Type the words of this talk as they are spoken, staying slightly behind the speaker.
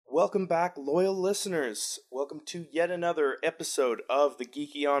Welcome back, loyal listeners. Welcome to yet another episode of the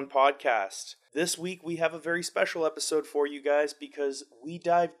Geeky On podcast. This week we have a very special episode for you guys because we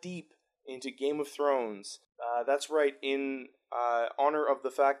dive deep into Game of Thrones. That's right, in honor of the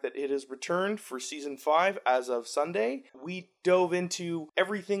fact that it has returned for Season 5 as of Sunday. We dove into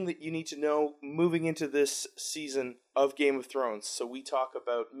everything that you need to know moving into this season of Game of Thrones. So we talk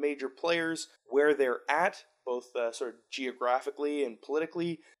about major players, where they're at, both sort of geographically and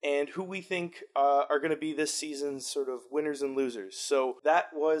politically, and who we think are going to be this season's sort of winners and losers. So that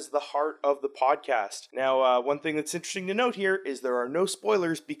was the heart of the podcast. Now, one thing that's interesting to note here is there are no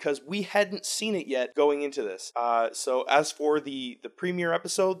spoilers because we hadn't seen it yet going into this. So as for the premiere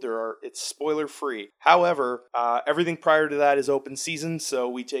episode, it's spoiler free. However, everything prior to that is open season, so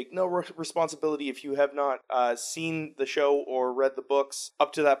we take no responsibility if you have not seen the show or read the books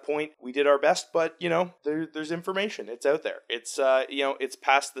up to that point. We did our best, but there's information. It's out there. It's it's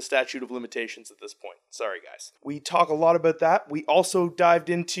past the statute of limitations at this point. Sorry, guys. We talk a lot about that. We also dived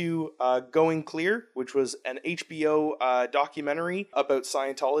into Going Clear, which was an HBO documentary about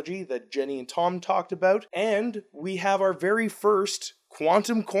Scientology that Jenny and Tom talked about. And we have our very first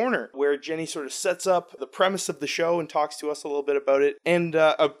Quantum Corner, where Jenny sort of sets up the premise of the show and talks to us a little bit about it, and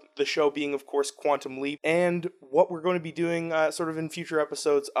the show being, of course, Quantum Leap, and what we're going to be doing sort of in future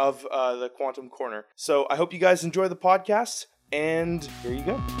episodes of the Quantum Corner. So I hope you guys enjoy the podcast, and here you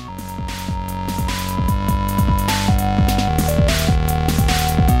go.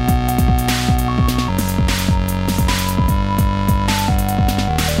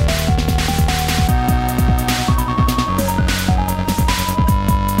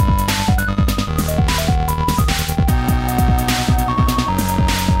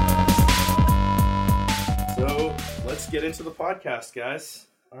 Get into the podcast, guys.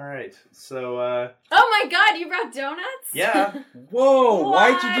 All right, so oh my god, you brought donuts? Yeah. Whoa,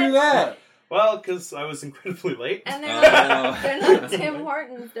 why'd you do that? Well, because I was incredibly late. And they're not Tim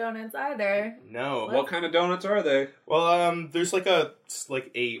Hortons donuts either. No. What kind of donuts are they? Well, there's like a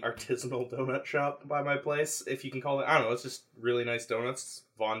artisanal donut shop by my place, if you can call it. I don't know, it's just really nice donuts.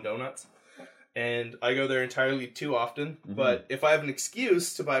 Vaughn Donuts. And I go there entirely too often, but if I have an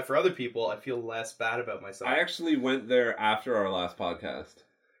excuse to buy for other people, I feel less bad about myself. I actually went there after our last podcast.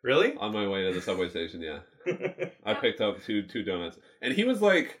 Really? On my way to the subway station, yeah. I picked up two donuts. And he was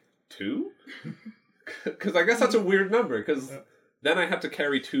like, 2? Because I guess that's a weird number, because then I have to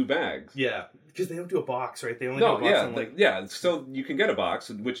carry 2 bags. Yeah, because they don't do a box, right? They only do a box yeah, so you can get a box,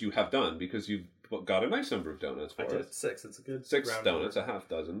 which you have done, because you've got a nice number of donuts for I did 6. It's a good 6 donuts, number. A half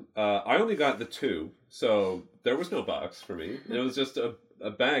dozen. I only got the 2, so there was no box for me. It was just a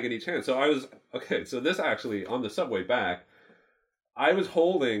bag in each hand. So I was, okay, so this actually, on the subway back, I was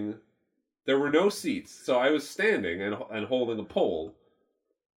holding, there were no seats, so I was standing and holding a pole,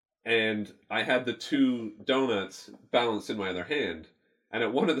 and I had the 2 donuts balanced in my other hand. And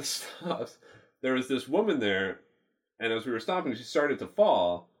at one of the stops, there was this woman there, and as we were stopping, she started to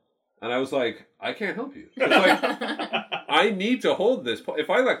fall. And I was like, I can't help you. It's like, I need to hold this.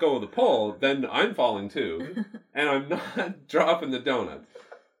 If I let go of the pole, then I'm falling too. And I'm not dropping the donut.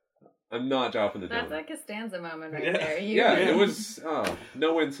 I'm not dropping the donut. That's like a Costanza moment right there. It was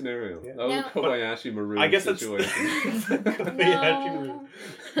no-win scenario. Yeah. That was a Kobayashi Maru situation. No.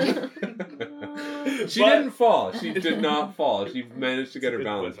 She didn't fall. She did not fall. She managed to get her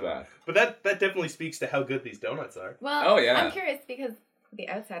balance back. But that definitely speaks to how good these donuts are. Well, I'm curious because the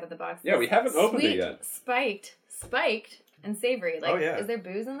outside of the box. Yeah, we haven't opened it yet. Spiked, and savory. Like, is there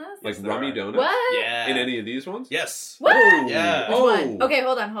booze in this? Like rummy donuts? What? Yeah. In any of these ones? Yes. What? Oh, yeah. Which one? Okay,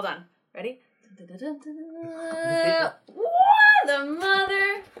 hold on. Ready? What the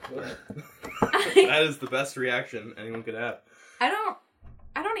mother? That is the best reaction anyone could have. I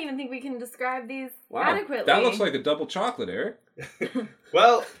don't even think we can describe these adequately. That looks like a double chocolate, Eric.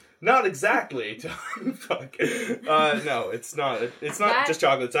 Well, not exactly. No, it's not. It's not just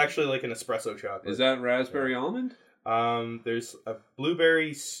chocolate. It's actually like an espresso chocolate. Is that raspberry almond? There's a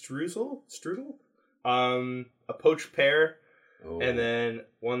blueberry strudel, a poached pear, and then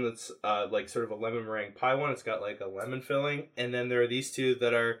one that's like sort of a lemon meringue pie one. It's got like a lemon filling, and then there are these 2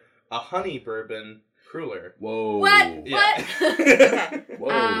 that are a honey bourbon cruller. Whoa! What? Yeah. Okay.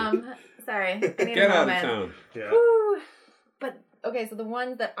 Whoa! Sorry. I need a Get out moment. of town. Yeah. Whew. But okay, so the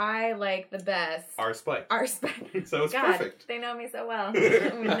ones that I like the best are spiked. So it's God, perfect. They know me so well.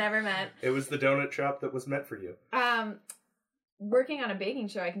 We've never met. It was the donut shop that was meant for you. Working on a baking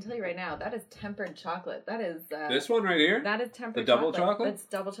show, I can tell you right now, that is tempered chocolate. That is this one right here. That is tempered. The double chocolate. That's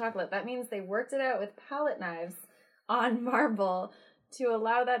double chocolate. That means they worked it out with palette knives on marble to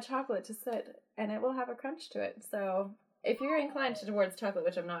allow that chocolate to sit, and it will have a crunch to it. So if you're inclined towards chocolate,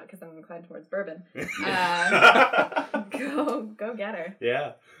 which I'm not because I'm inclined towards bourbon, go get her.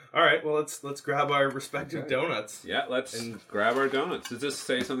 Yeah. All right. Well, let's grab our respective donuts. Yeah, let's grab our donuts. Does this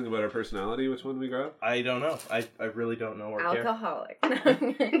say something about our personality? Which one do we grab? I don't know. I really don't know. Or Alcoholic.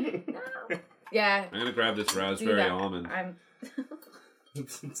 No. Yeah. I'm gonna grab this raspberry almond.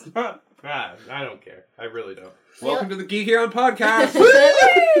 It's not. I don't care. I really don't. Welcome to the Geeky On Podcast,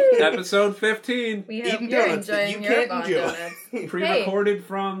 episode 15. We hope Eating you're donuts that enjoying you your can't Bond enjoy. donuts. Pre-recorded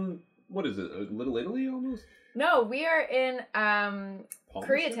from, what is it, Little Italy almost? No, we are in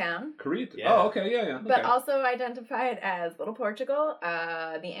Koreatown. Korea? Yeah. Oh, okay, yeah. Okay. But also identified as Little Portugal, the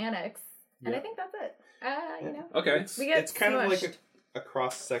Annex, and Yeah. I think that's it. You know. Okay. We get It's kind of smushed. like a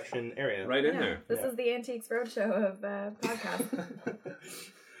cross-section area. Right in Yeah, there. This Yeah. is the Antiques Roadshow of podcasts.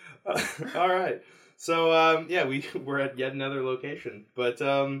 All right. So we're at yet another location, but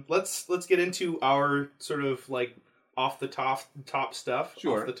let's get into our sort of like off the top stuff.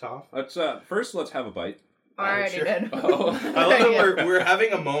 Sure. Off the top. Let's first let's have a bite. Already Sure. did. Oh. I love that we're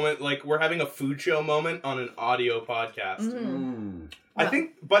having a moment, like we're having a food show moment on an audio podcast. Mhm. I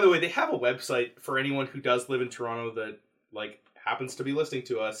think, by the way, they have a website for anyone who does live in Toronto that like happens to be listening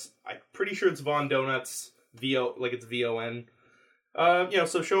to us. I'm pretty sure it's Von Donuts, it's VON.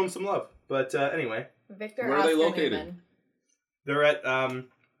 So show them some love. But anyway, Victor Where are they Oscar located? Newman. they're at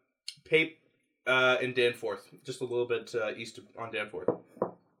Pape in Danforth, just a little bit east on Danforth.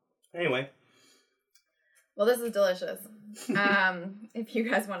 Anyway, Well, this is delicious. If you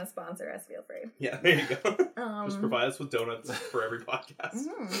guys want to sponsor us, feel free. yeah, there you go. Just provide us with donuts for every podcast.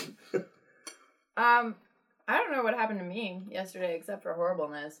 I don't know what happened to me yesterday except for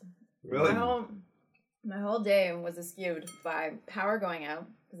horribleness. Really? My whole day was skewed by power going out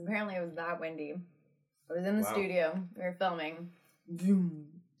because apparently it was that windy. I was in the Wow. studio. We were filming.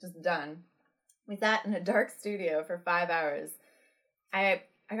 Zoom. Just done. We sat in a dark studio for 5 hours. I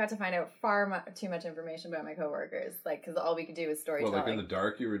got to find out too much information about my coworkers, because all we could do was Well, storytelling. like in the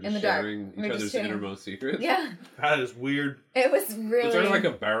dark, you were In just the dark. sharing We were each just other's sharing. innermost secrets? Yeah, That is weird. it was really. Was there like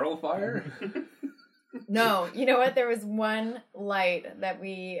a barrel fire? No, you know what? There was one light that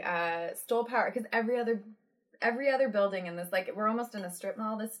we stole power because every other building in this, we're almost in a strip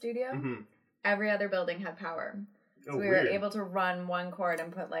mall. This studio, Mhm. every other building had power, so Oh, we weird. were able to run one cord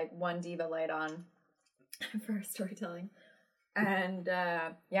and put one diva light on for our storytelling. And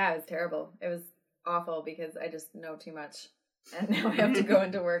it was terrible. It was awful because I just know too much, and now I have to go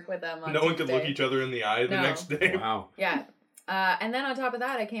into work with them. On No one could Tuesday. look each other in the eye the No. next day. Wow. Yeah. And then on top of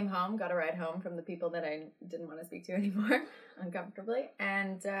that, I came home, got a ride home from the people that I didn't want to speak to anymore, uncomfortably.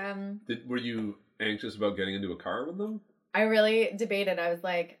 And Were you anxious about getting into a car with them? I really debated. I was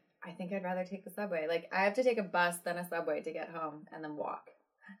like, I think I'd rather take the subway. I have to take a bus, then a subway to get home, and then walk.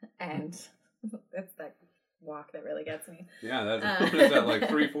 And it's that walk that really gets me. Yeah, that is that like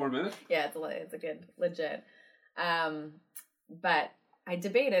 3-4 minutes? Yeah, it's a good, legit. But I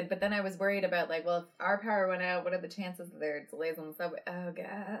debated, but then I was worried about if our power went out, what are the chances that there are delays on the subway? Oh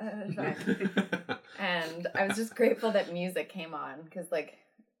gosh. And I was just grateful that music came on because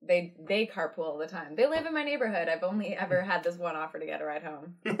they carpool all the time. They live in my neighborhood. I've only ever had this one offer to get a ride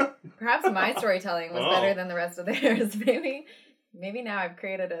home. Perhaps my storytelling was better than the rest of theirs. Maybe now I've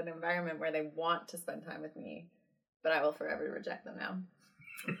created an environment where they want to spend time with me, but I will forever reject them now.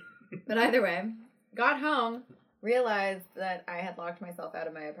 But either way, got home, realized that I had locked myself out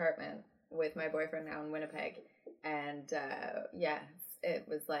of my apartment with my boyfriend now in Winnipeg. And it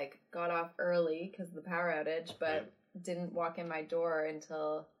was got off early because of the power outage, but didn't walk in my door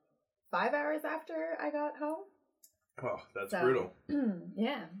until 5 hours after I got home. Oh, that's brutal.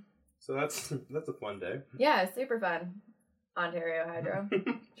 Yeah. So that's a fun day. Yeah, super fun. Ontario Hydro.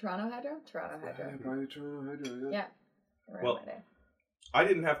 Toronto Hydro? Toronto Hydro. Probably Toronto Hydro, Yeah. Around Well, my day. I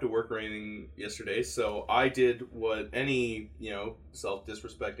didn't have to work or anything yesterday, so I did what any,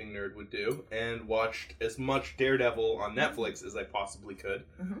 self-disrespecting nerd would do, and watched as much Daredevil on Netflix as I possibly could.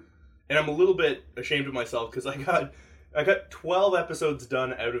 Mm-hmm. And I'm a little bit ashamed of myself because I got 12 episodes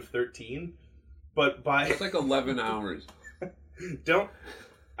done out of 13, but by It's like 11 hours.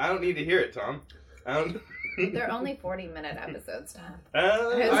 I don't need to hear it, Tom. I don't. They're only 40-minute episodes, Tom.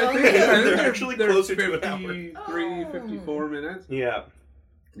 I think they're actually they're closer to an hour. 53, 54 minutes. Yeah.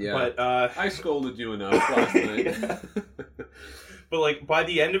 Yeah. But I scolded you enough last night. But by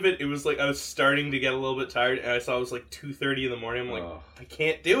the end of it, it was I was starting to get a little bit tired, and I saw it was 2:30 in the morning. I'm like, I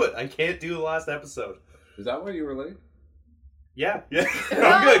can't do it. I can't do the last episode. Is that why you were late? Yeah.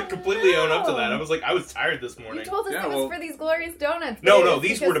 I'm gonna completely own up to that. I was I was tired this morning. You told us Yeah, it was for these glorious donuts. No,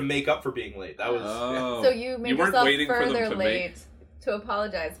 these were to make up for being late. That was Oh. So you made You weren't yourself waiting for them further to late to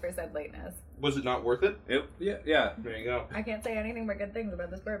apologize for said lateness. Was it not worth it? Yeah. There you go. I can't say anything but good things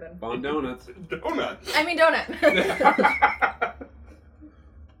about this bourbon. Bon Donuts. Donut. I mean donut.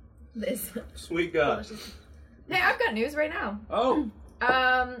 This. Sweet God. Delicious. Hey, I've got news right now. Oh,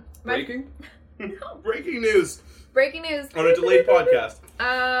 breaking? No. Breaking news Breaking news. on a delayed podcast.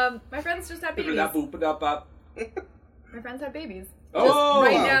 My friends just had babies. My friends had babies. Oh,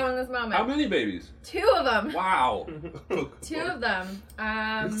 Just right now in this moment. How many babies? 2 of them. Wow. 2 of them.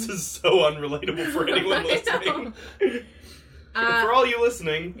 This is so unrelatable for anyone listening. For all you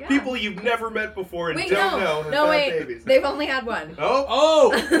listening, yeah. people you've never met before and Wait, don't know have had babies. They've only had 1.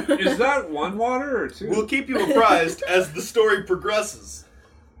 Oh, Is that 1 water or 2? we'll keep you apprised as the story progresses.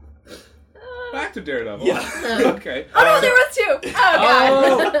 Back to Daredevil. Yeah. Okay. Oh no, there was 2. Oh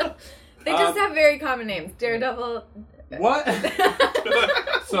god. They just Um, have very common names. Daredevil. What?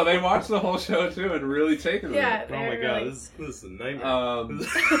 So they watched the whole show too and really taken Yeah. it. Oh my They're God, really- this is a nightmare.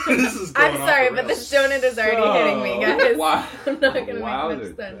 This is going I'm off sorry, the but rails. this donut is already hitting me, guys. Wow. I'm not gonna make Wowzers.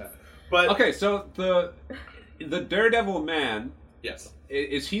 much sense. But Okay, so the Daredevil man, yes.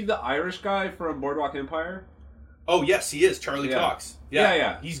 is he the Irish guy from Boardwalk Empire? Oh yes, he is Charlie Yeah. Cox.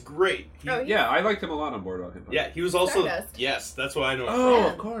 Yeah. He's great. Oh, Yeah, I liked him a lot on Boardwalk Empire. Yeah, he was also Stardust. yes. That's why I know. him Oh,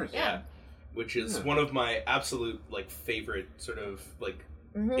 Yeah. of course. Yeah. which is Yeah. one of my absolute favorite sort of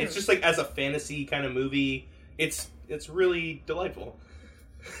Mhm. it's just as a fantasy kind of movie, it's really delightful.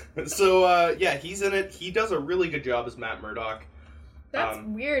 So yeah, he's in it. He does a really good job as Matt Murdock. That's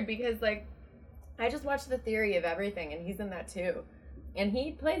weird because I just watched The Theory of Everything and he's in that too. And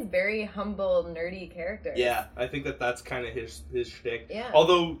he plays very humble, nerdy characters. Yeah, I think that's kind of his shtick. Yeah.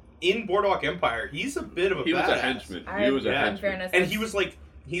 Although in Boardwalk Empire, he's a bit of a He was a badass. henchman. I- He was a yeah. In henchman. fairness, And he was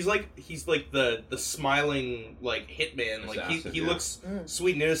he's the smiling hitman. Assassin, He yeah. looks Mm.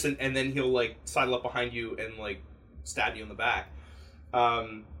 sweet and innocent, and then he'll sidle up behind you and stab you in the back.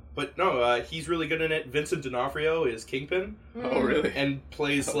 But no, he's really good in it. Vincent D'Onofrio is Kingpin, Oh, really? and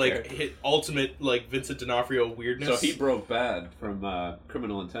plays Okay. hit ultimate Vincent D'Onofrio weirdness. So he broke bad from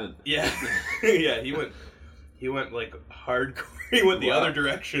Criminal Intent. yeah, yeah, he went hardcore. He went the Wow. other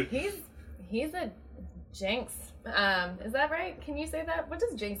direction. He's a jinx. Is that right? Can you say that? What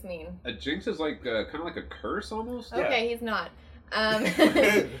does jinx mean? A jinx is kind of like a curse almost. Yeah. Okay, he's not.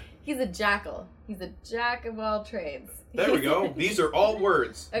 He's a jackal. He's a jack of all trades. There we go. These are all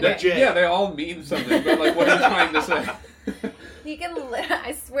words. Okay. The J. Yeah, they all mean something, but what are you trying to say? He can.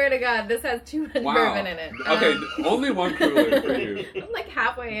 I swear to God, this has too much Wow. bourbon in it. Okay, only one cooler for you. I'm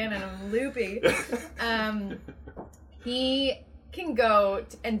halfway in and I'm loopy. He can go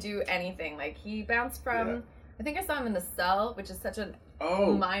and do anything. He bounced from. Yeah. I think I saw him in The Cell, which is such a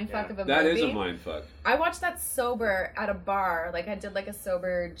Oh, mindfuck of a that movie. is a mindfuck. I watched that sober at a bar. I did a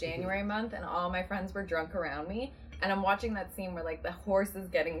sober January month, and all my friends were drunk around me. And I'm watching that scene where the horse is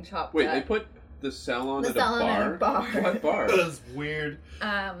getting chopped Wait, up. they put the cell on The at Cell a on at bar? a bar. What bar? That's weird.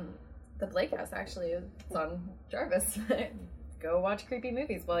 The Blake House actually. It's on Jarvis. Go watch creepy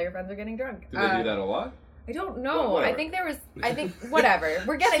movies while your friends are getting drunk. Do they do that a lot? I don't know. Whatever. I think whatever.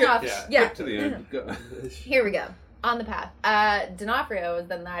 We're getting Skip- off. yeah. Skip to the end. Go. Here we go. On the path. D'Onofrio was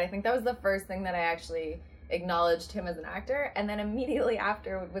then that. I think that was the first thing that I actually acknowledged him as an actor, and then immediately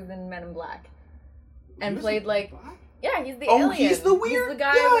after was in Men in Black, and played yeah, he's the Oh, alien. he's the weird He's the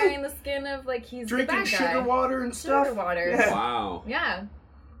guy guy. wearing the skin of he's Drinking the bad guy. sugar water and stuff. Sugar water. Yeah. Wow. Yeah.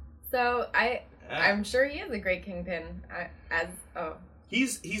 So I'm sure he is a great kingpin.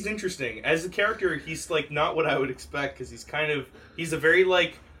 He's interesting as a character. He's not what I would expect because he's a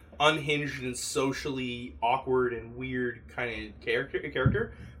very unhinged and socially awkward and weird kind of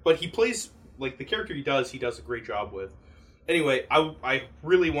character. But he plays the character he does a great job with. Anyway, I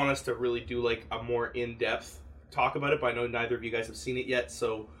really want us to really do a more in-depth talk about it, but I know neither of you guys have seen it yet,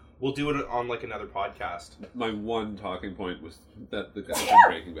 so we'll do it on another podcast. My one talking point was that the guy from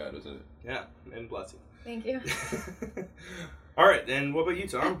Breaking Bad was in it. Yeah, and bless you. Thank you. All right, and what about you,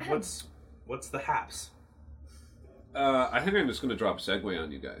 Tom? What's the haps? I think I'm just going to drop segue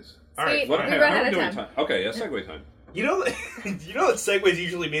on you guys. All right, Sweet. fine. We How run are out of doing time. Okay, yeah, segue time. You know that segues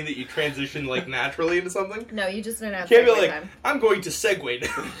usually mean that you transition naturally into something. No, you just announced You can't segue be time. I'm going to segue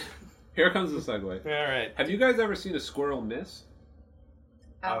now. Here comes the segue. All right. Have you guys ever seen a squirrel miss?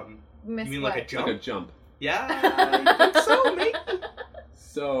 Miss you mean what? like a jump? Like a jump. Yeah, I think so, maybe.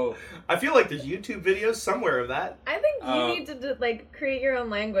 So, I feel like there's YouTube videos somewhere of that. I think you need to create your own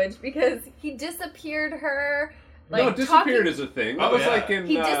language because he disappeared her. no, disappeared talking- is a thing. Oh, That was yeah. in...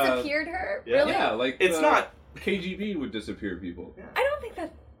 He disappeared her. yeah. Really? Yeah, It's not. KGB would disappear people. I don't think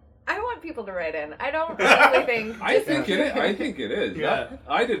that. I want people to write in. I don't honestly think. I think it is. Yeah.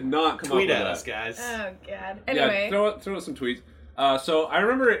 I did not come Tweet up with at that. us, guys. Oh God. Anyway. Yeah, throw us some tweets. So I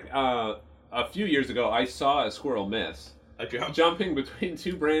remember a few years ago, I saw a squirrel miss. A jump? Jumping between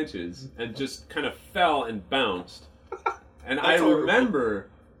two branches and just kind of fell and bounced. And I That's horrible.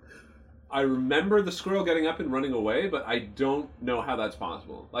 remember the squirrel getting up and running away, but I don't know how that's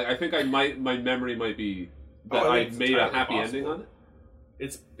possible. Like, I think my memory might be that I I think it's made a entirely happy possible. ending on it.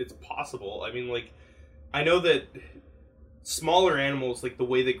 It's possible. I mean, like, I know that smaller animals, like, the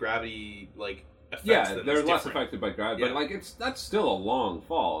way that gravity, like, affects Yeah, them they're is less different. affected by gravity, Yeah. but like that's still a long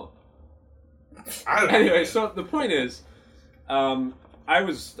fall. I don't know. Anyway, so the point is, I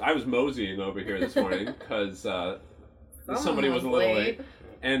was moseying over here this morning because somebody was a little late,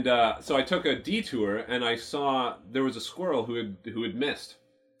 and so I took a detour and I saw there was a squirrel who had missed,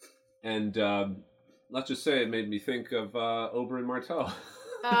 and let's just say it made me think of Oberyn Martell.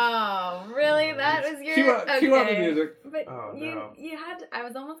 Oh, really? That was your... Cue up the music. But Oh, you no. had... I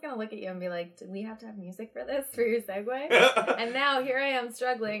was almost going to look at you and be like, did we have to have music for this, for your segue? And now here I am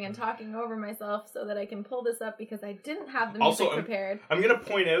struggling and talking over myself so that I can pull this up because I didn't have the music Also, prepared. I'm gonna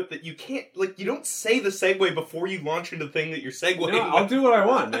point out that you can't, like, you don't say the segue before you launch into the thing that you're segueing. No, I'll do what I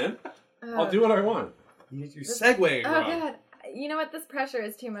want, man. I'll do what I want. You're segueing Oh, wrong. God. You know what? This pressure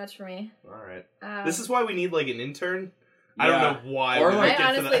is too much for me. Alright. Um, This is why we need, like, an intern. I Yeah. don't know why. Or we like- get I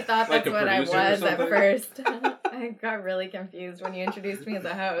to honestly that. thought Like that's a what I producer or was at something? first. I got really confused when you introduced me as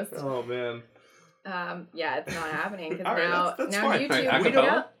a host. Oh, man. Yeah, it's not happening because All right, now, that's now fine. YouTube, Right,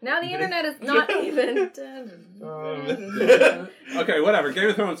 acapella? now the internet is not even. Okay, whatever. Game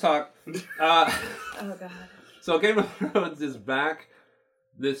of Thrones talk. Oh God. So Game of Thrones is back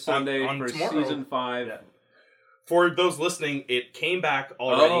this Sunday on for tomorrow. season 5. Yeah. For those listening, it came back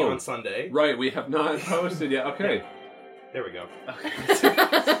already Oh. on Sunday. Right, we have not posted yet. Okay. There we go.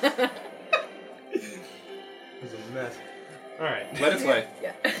 This is a mess. Alright. Let it play.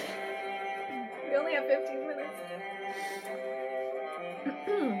 Yeah. We only have 15 minutes.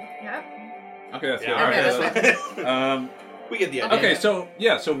 Yep. Okay, that's Yeah, good. alright, Okay, that's fine. Um, We get the idea. okay,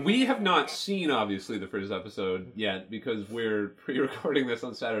 so we have not seen obviously the first episode yet because we're pre-recording this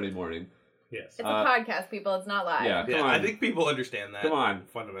on Saturday morning. Yes. It's a podcast, people. It's not live. Yeah. Yeah, Come I on. think people understand that. Come on.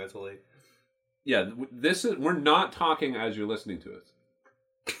 Fundamentally. Yeah, we're not talking as you're listening to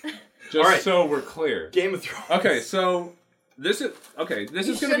us. Just All right. so we're clear. Game of Thrones. Okay, so this is You going to be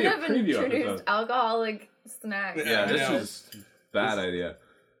a shouldn't have preview introduced episode. alcoholic snacks. Yeah, I this know. is bad idea.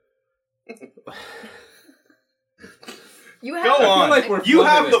 You Go have I on. feel like we're You flubbing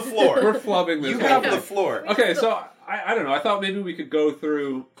have it. the floor. We're flubbing this. You whole have thing. the floor. Okay, so I don't know. I thought maybe we could go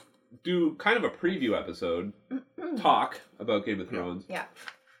through, do kind of a preview episode, talk about Game of Thrones. Yeah.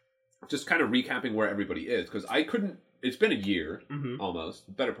 Just kind of recapping where everybody is, because I couldn't. It's been a year, Mhm.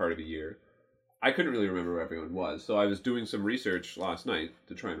 almost, better part of a year. I couldn't really remember where everyone was, so I was doing some research last night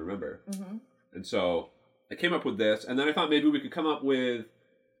to try and remember. Mm-hmm. And so I came up with this, and then I thought maybe we could come up with.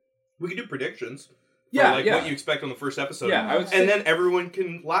 We could do predictions. Yeah, like yeah. what you expect on the first episode. Yeah, I would say- And then everyone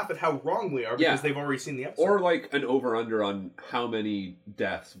can laugh at how wrong we are because Yeah. they've already seen the episode. Or like an over-under on how many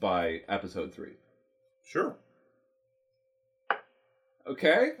deaths by episode 3. Sure.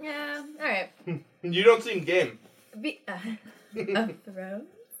 Okay? Yeah. All right. You don't seem game. Of Thrones.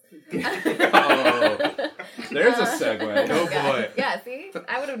 Oh, there's a segue. Oh, God. boy. Yeah, see?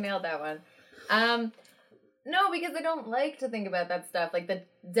 I would have nailed that one. No, because I don't like to think about that stuff, like the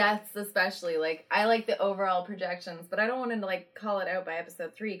deaths especially. Like, I like the overall projections, but I don't want to, like, call it out by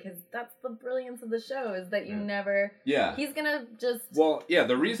episode 3, because that's the brilliance of the show, is that you never... Yeah. He's gonna just... Well, yeah,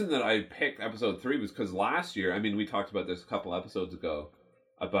 the reason that I picked episode 3 was because last year, I mean, we talked about this a couple episodes ago,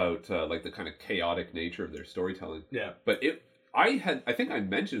 about, like, the kind of chaotic nature of their storytelling. Yeah. But I think I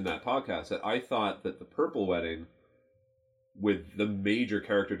mentioned in that podcast that I thought that the Purple Wedding, with the major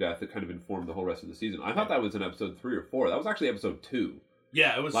character death that kind of informed the whole rest of the season, I thought that was in episode 3 or 4. That was actually episode 2.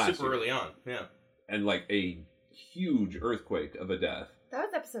 Yeah, it was Last super year. early on. Yeah. And, like, a huge earthquake of a death. That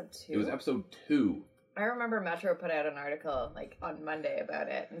was episode 2. It was episode 2. I remember Metro put out an article, like, on Monday about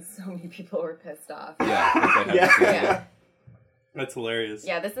it, and so many people were pissed off. Yeah. if they hadn't Yeah. seen it. Yeah. That's hilarious.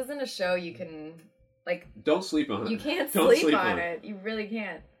 Yeah, this isn't a show you can, like, Don't sleep on it. you can't Don't sleep on it. it. You really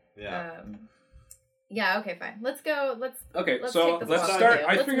can't. Yeah. Yeah, okay, fine. Let's go. Okay, Let's so take this let's off start. you.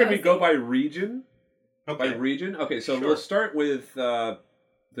 I Let's figured nosy. we'd go by region. Okay. By region? Okay, so Sure. we'll start with the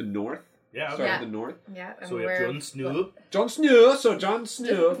north. Yeah. Start Okay. Yeah. with the north. Yeah, and So we have we're... Jon Snow. Jon Snow. So Jon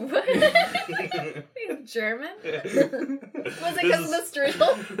Snow. He's German? Was it because of the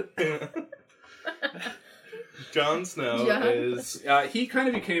strudel? Jon Snow Jon. is... He kind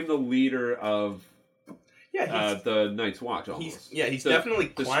of became the leader of Yeah, the Night's Watch almost. He's the, definitely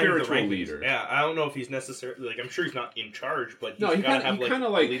the climbed spiritual the rankings. leader. Yeah, I don't know if he's necessarily I'm sure he's not in charge, but he's No, he got to have kind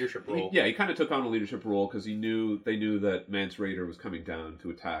of a leadership role. He kind of took on a leadership role because they knew that Mance Raider was coming down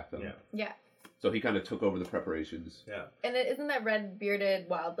to attack them. Yeah. So he kind of took over the preparations. Yeah. And isn't that red bearded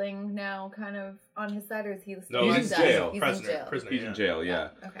wildling now kind of on his side, or is he still No, on he's in side? jail. He's in jail. Prisoner, He's in jail. Yeah.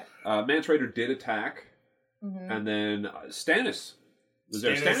 Okay. Mance Raider did attack, Mm-hmm. and then Stannis was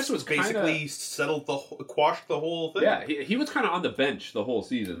there. Stannis was basically quashed the whole thing. Yeah, he was kind of on the bench the whole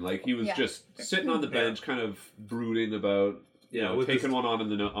season. Like he was just sitting on the bench, kind of brooding about taking one on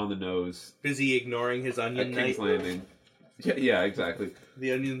the nose, busy ignoring his onion at knight. King's Landing. Yeah, exactly.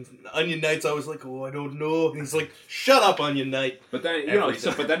 The Onion Knight's always like, oh, I don't know. And he's like, shut up, Onion Knight. But then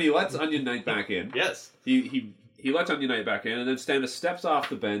but then he lets Onion Knight back in. Yes, he lets Onion Knight back in, and then Stannis steps off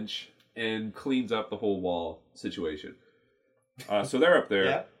the bench and cleans up the whole wall situation. So they're up there.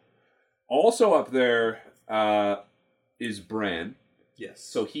 Yeah. Also up there is Bran. Yes.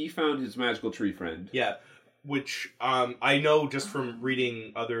 So he found his magical tree friend. Yeah, which I know just from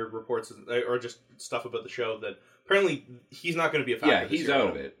reading other reports or just stuff about the show that apparently he's not going to be a factor. Yeah, he's out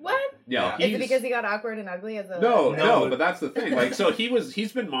of it. What? Yeah, Is it because he got awkward and ugly as a... No, but that's the thing. Like, so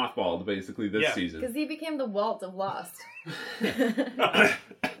he's been mothballed basically this season. Because he became the Walt of Lost.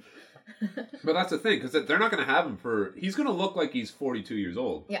 But that's the thing, because they're not going to have him for... He's going to look like he's 42 years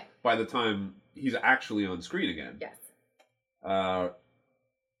old. Yeah. By the time he's actually on screen again. Yes. I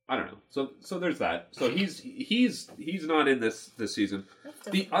don't know. So there's that. So he's not in this season.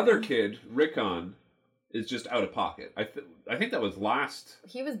 The other kid, Rickon, is just out of pocket. I think that was last...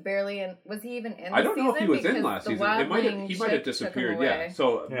 He was barely in... Was he even in this I don't know if he was season? in last Because season. He might have disappeared, yeah.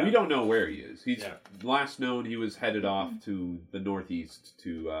 So we don't know where he is. He's last known he was headed off to the northeast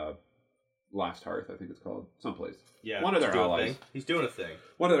to Last Hearth, I think it's called. Someplace. Yeah. One of their allies. He's doing a thing.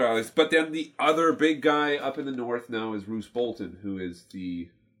 One of their allies. But then the other big guy up in the north now is Roose Bolton, who is the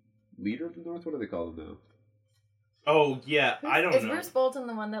leader of the north? What do they call him now? Oh, yeah. I don't know. Is Roose Bolton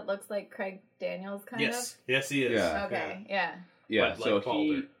the one that looks like Craig Daniels, kind of? Yes, he is. Yeah. Okay, yeah. Yeah, But so like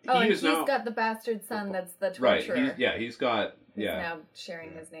Balder. And is he's now... got the bastard son that's the Right, torturer. he's got... Who's Yeah. now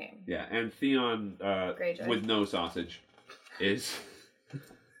sharing his name. Yeah, and Theon, Greyjoy. with no sausage, is...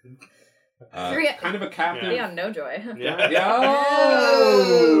 Theon- kind of a captive... Theon Nojoy. Yeah.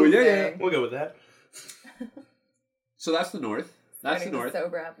 Oh, yeah, yeah. Dang. We'll go with that. So that's the north. That's the Starting to north.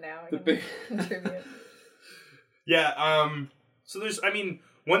 sober up now. I The can big... contribute. Yeah, so there's,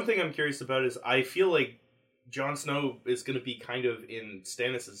 one thing I'm curious about is I feel like Jon Snow is going to be kind of in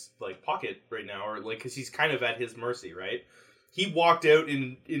Stannis' pocket right now, or because he's kind of at his mercy, right? He walked out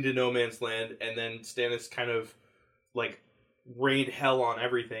into no man's land, and then Stannis kind of rained hell on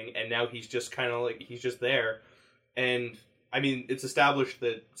everything, and now he's just kind of he's just there. And it's established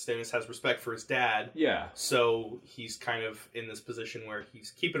that Stannis has respect for his dad. Yeah. So he's kind of in this position where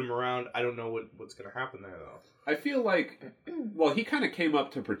he's keeping him around. I don't know what's going to happen there, though. I feel like, well, he kind of came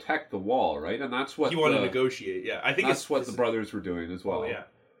up to protect the wall, right? And that's what he wanted to negotiate. Yeah, I think that's what the brothers were doing as well. Oh, yeah.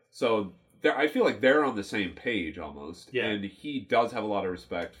 So I feel like they're on the same page almost. Yeah. And he does have a lot of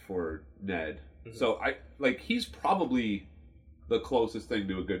respect for Ned. Mm-hmm. So he's probably the closest thing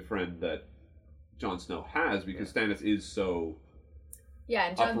to a good friend that Jon Snow has, because Stannis is so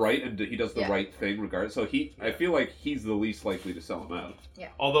And upright and he does the right thing regardless. So I feel like he's the least likely to sell him out. Yeah.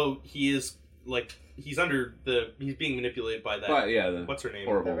 Although he is he's he's being manipulated by that. But what's her name?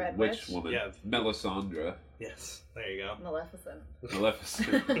 Horrible The Red witch Witch? woman. Yeah. Melisandre. Yes, there you go. Maleficent.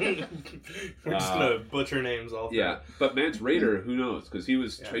 Maleficent. We're just gonna butcher names all through. Yeah, but Mance Raider, who knows? Because he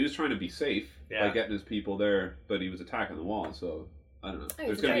was trying to be safe by Yeah. getting his people there, but he was attacking the wall. So I don't know. Oh, he's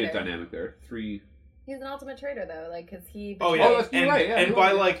There's a going to be a traitor. dynamic there. He's an ultimate traitor, though, because he... Oh betrayed- yeah, you're right, yeah, and he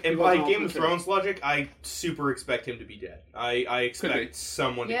by was- he was by an Game of ultimate Thrones logic, I super expect him to be dead. I expect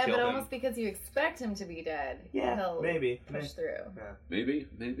someone to Yeah, kill but him. almost because you expect him to be dead, he'll maybe push through. Maybe.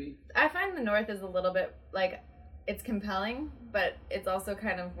 I find the North is a little bit, it's compelling, but it's also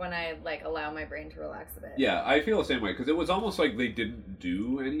kind of when I, allow my brain to relax a bit. Yeah, I feel the same way because it was almost like they didn't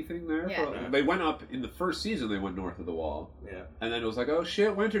do anything there. Yeah. They went up in the first season. They went north of the wall. Yeah. And then it was like, oh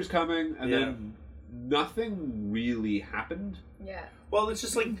shit, winter's coming, and then nothing really happened. Yeah. Well, it's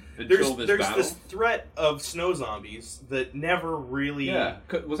just Until there's battle. this threat of snow zombies that never really. Yeah,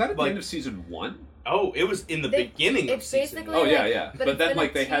 was that at the end of season 1? Oh, it was in the beginning of it's season basically one. Oh yeah. but But it's then been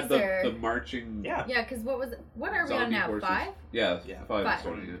a they had teaser. the marching. Yeah. Yeah, because what are we on zombie now? horses. 5? Yeah, 5. Five.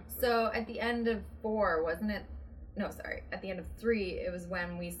 Starting, yeah. So at the end of 4, wasn't it? No, sorry. At the end of 3, it was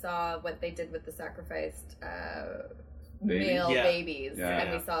when we saw what they did with the sacrificed male babies, Yeah.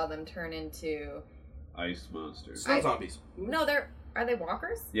 and we saw them turn into Ice monsters. Snow zombies. No, they're Are they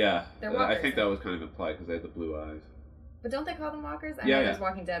walkers? Yeah, They're I walkers. think that was kind of implied because they had the blue eyes. But don't they call them walkers? I Yeah, know yeah. there's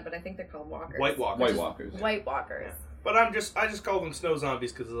Walking Dead, but I think they're called walkers. White Walkers. White Walkers. White walkers. Yeah. But I just call them snow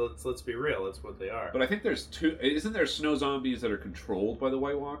zombies because let's be real, that's what they are. But I think there's two. Isn't there snow zombies that are controlled by the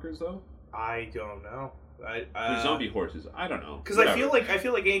White Walkers though? I don't know. They're zombie horses. I don't know. Because I feel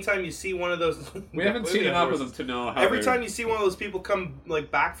like anytime you see one of those, we haven't seen enough of them to know how. Every time you see one of those people come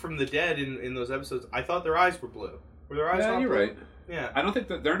like back from the dead in those episodes, I thought their eyes were blue. Were their eyes? Yeah, not you're blue? right. Yeah. I don't think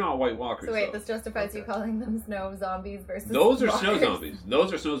that they're not White Walkers. So wait, though. this justifies you calling them snow zombies versus Those are walkers. snow zombies.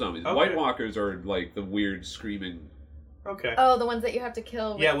 Those are snow zombies. Okay. White Walkers are like the weird screaming. Okay. Oh, the ones that you have to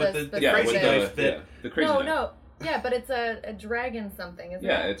kill with with the Yeah, crazy with knife the, that- yeah, the crazy No, knife. no. Yeah, but it's a dragon something, isn't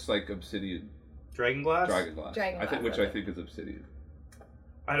Yeah, it? it's like obsidian, Dragon glass. dragon glass. Dragon I think, glass, which I okay. think is obsidian.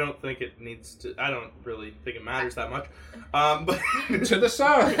 I don't think it needs to. I don't really think it matters that much. But To the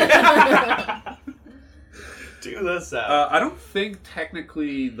south. to the south. I don't think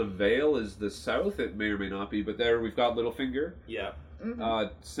technically the Vale is the south. It may or may not be, but there we've got Littlefinger. Yeah. Mhm.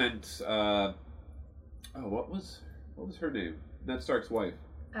 Sent. What was her name? Ned Stark's wife.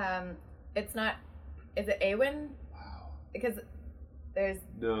 It's not. Is it Awen? Wow. Because there's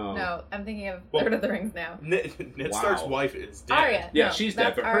no. I'm thinking of Well, Lord of the Rings now. Ned Wow. Stark's wife is dead. Arya. Yeah, No, she's dead,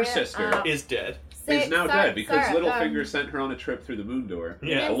 that's but her Arya. sister Is dead. is now dead because Sarah, Littlefinger sent her on a trip through the Moon Door.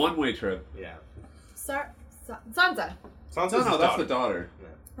 Yeah. A one-way trip. Yeah. Sansa. Sansa's No, his that's daughter. the daughter.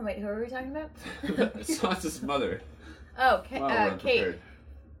 Oh wait, who are we talking about? Sansa's mother. Oh, Wow, we're Kate. unprepared.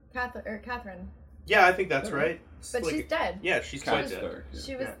 Catherine. Yeah, I think that's right. It's But like she's dead. Yeah, she's Cat quite dead. Stark. Yeah.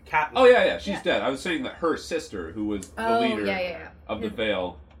 She was. Yeah. Cat. Oh yeah, she's Yeah. dead. I was saying that her sister, who was the Oh, leader yeah. of the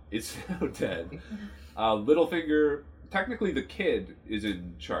Vale, is now dead. Littlefinger, technically the kid is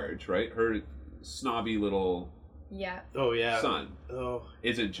in charge, right? Her snobby little Yeah. Oh yeah. son Oh.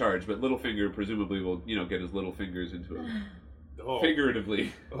 is in charge, but Littlefinger presumably will, get his little fingers into him. Oh.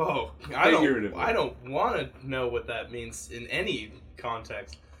 Figuratively. Oh. Figuratively. I don't want to know what that means in any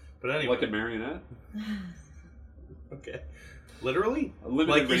context. But anyway. Like a marionette? Okay. Literally? A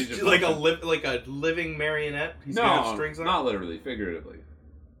limited Like range he's of like motion. like a living marionette. He's gonna have strings on. not literally, figuratively.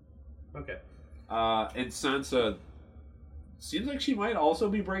 Okay. And Sansa seems like she might also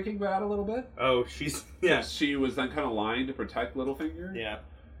be Breaking Bad a little bit. Oh, she's yeah. She was then kind of lying to protect Littlefinger. Yeah.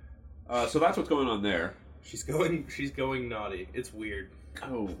 So that's what's going on there. She's going naughty. It's weird.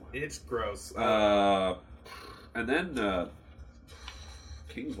 Oh. It's gross. And then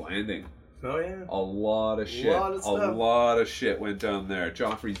King's Landing. Oh yeah. A lot of shit. Lot of stuff. A lot of shit went down there.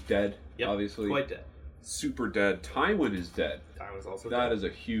 Joffrey's dead, Yep, obviously. Quite dead. Super dead. Tywin is dead. Time was also That dead. is a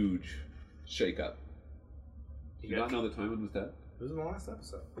huge shakeup. Did you not know that Tywin was dead? It was in the last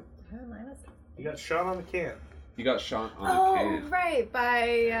episode. Oh, minus. He got shot on the can. He got shot on a Oh, can. right, by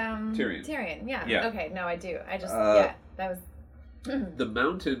Tyrion. Tyrion, yeah. Yeah. Okay, no, I do. I just Uh, that was The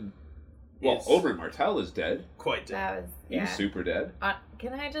Mountain... Well, Is Oberyn Martell is dead. quite dead. that was He's yeah. super dead.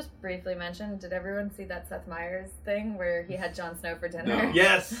 Can I just briefly mention? Did everyone see that Seth Meyers thing where he had Jon Snow for dinner? No.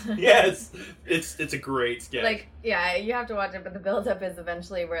 Yes, yes. It's a great sketch. Like, yeah, you have to watch it, but the build-up is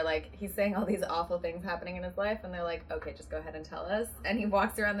eventually where, like, he's saying all these awful things happening in his life, and they're like, okay, just go ahead and tell us. And he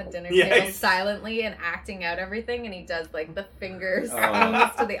walks around the dinner Yeah, table he's- silently and acting out everything, and he does, like, the fingers Oh.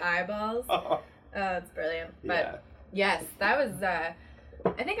 almost to the eyeballs. Oh, Oh, it's brilliant. yeah. But, yes, that was,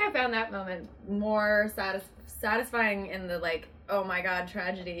 I think I found that moment more satisfying in the, like, oh my god,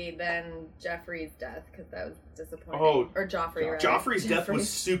 tragedy than Joffrey's death, because that was disappointing. Oh, or Joffrey, rather. Joffrey's death was Joffrey's-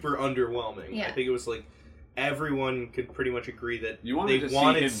 super underwhelming. Yeah. I think it was like everyone could pretty much agree that You wanted they to see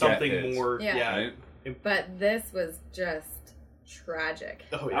wanted him something get his, more. Yeah. Yeah. Right? But this was just tragic.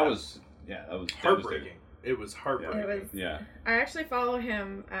 Oh yeah. That was devastating. heartbreaking. It was heartbreaking. It was. Yeah. I actually follow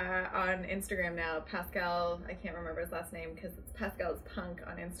him on Instagram now. Pascal, I can't remember his last name because it's Pascal's Punk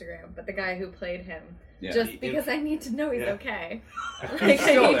on Instagram. But the guy who played him, Yeah. just because I need to know he's Yeah. okay. He's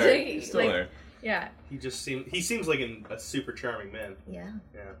still I need there. to- He's still like, there. Yeah. He seems like a super charming man. Yeah.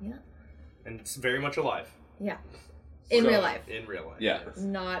 Yeah. Yeah. And it's very much alive. Yeah. In So- real life, In real life. Yeah. yes.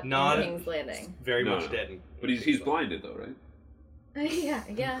 not Not- in King's Landing. Very No, much no. dead. But he's blinded though, right?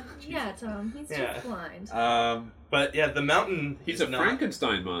 Yeah, Tom. He's Yeah. just blind. But yeah, the mountain. He's is a not-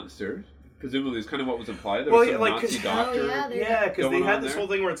 Frankenstein monster. Presumably, is kind of what was implied. There Well, was yeah, some like, Nazi 'cause- doctor. Oh, yeah, they- Yeah, because they going had on this there. whole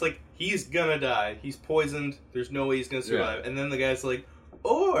thing where it's like he's gonna die, he's poisoned. There's no way he's gonna survive. And then the guy's like,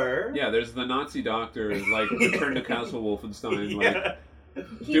 or Yeah, there's the Nazi doctor, like Return to Castle Wolfenstein, like yeah.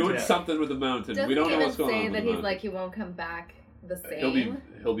 He doing Yeah. something with the mountain. doesn't We don't know even what's going on. say with that the he's mountain. like he won't come back the same.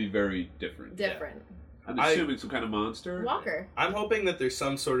 He'll be very different. Different. I'm assuming some kind of monster. Walker. I'm hoping that there's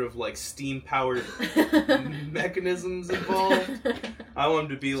some sort of like steam powered mechanisms involved. I want him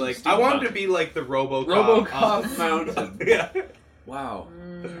to be Some like steam I want him pump. to be like the RoboCop RoboCop mountain. Yeah. Wow.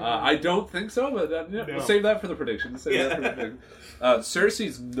 I don't think so, but we'll save that for the predictions.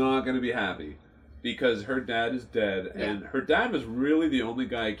 Cersei's not going to be happy because her dad is dead, and her dad was really the only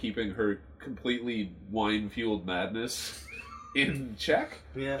guy keeping her completely wine-fueled madness in check.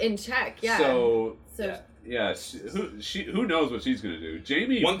 Yeah. In check, yeah. So who knows what she's going to do?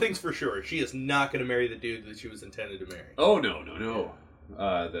 Jaime. One thing's for sure: she is not going to marry the dude that she was intended to marry. Oh no.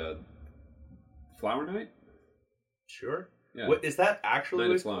 The Flower Knight. Sure. Yeah. What is that actually?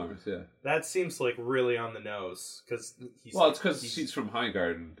 Knight of Flowers. Yeah. That seems like really on the nose because it's because she's from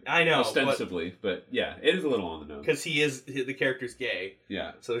Highgarden. I know, ostensibly, but yeah, it is a little on the nose because the character's gay.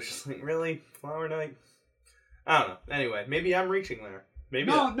 Yeah. So it's just like, really, Flower Knight. I don't know. Anyway, maybe I'm reaching there.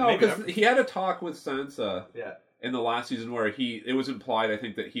 No, because he had a talk with Sansa. Yeah. In the last season, where it was implied, I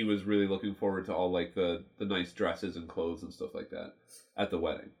think, that he was really looking forward to all like the nice dresses and clothes and stuff like that at the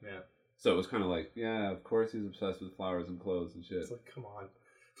wedding. Yeah. So it was kind of like, yeah, of course he's obsessed with flowers and clothes and shit. It's like, come on.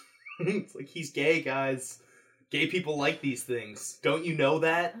 It's like, he's gay, guys. Gay people like these things. Don't you know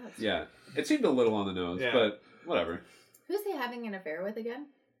that? Yeah. It seemed a little on the nose, but whatever. Who's he having an affair with again?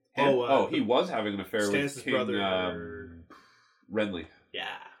 He was having an affair with King brother, Renly. Yeah.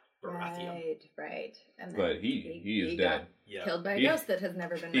 Baratheon. Right. And but he is dead. Killed by a ghost that has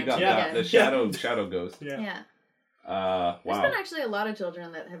never been mentioned got again. The shadow ghost. Yeah. Wow. There's been actually a lot of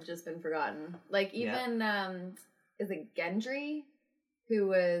children that have just been forgotten. Like even is it Gendry, who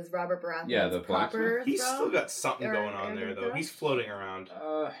was Robert Baratheon's the proper He's still got something going on there though. He's floating around.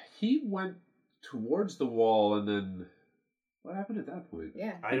 He went towards the wall and then what happened at that point?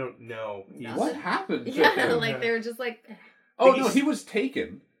 Yeah. I don't know. What happened? Yeah, like they were just like oh no, he was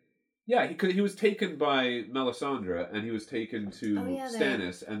taken. Yeah, he was taken by Melisandre and he was taken to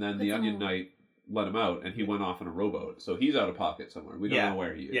Stannis and then the Onion Knight let him out, and he went off on a rowboat. So he's out of pocket somewhere. We don't know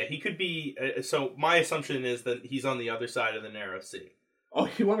where he is. Yeah, he could be... so my assumption is that he's on the other side of the Narrow Sea. Oh,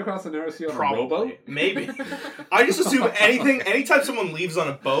 he went across the Narrow Sea on a rowboat? Maybe. I just assume anytime someone leaves on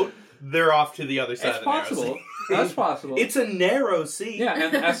a boat, they're off to the other side of the Narrow Sea. That's possible. It's a narrow sea. Yeah,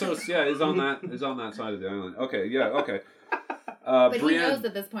 and Essos, is on that side of the island. Okay, yeah, okay. But Brienne, he knows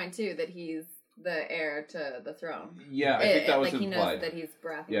at this point, too, that he's the heir to the throne. Yeah, I think that was implied. He knows that he's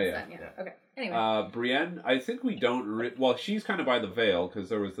Baratheon's son. Yeah. Okay. Anyway. Brienne, I think we don't... well, she's kind of by the veil, because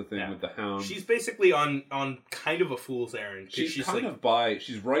there was the thing with the Hound. She's basically on kind of a fool's errand. She's kind of by...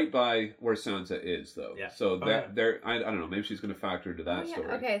 She's right by where Sansa is, though. Yeah. So there... I don't know, maybe she's going to factor into that story.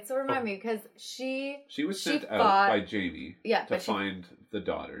 Okay, so remind me, because she was sent out by Jaime to find the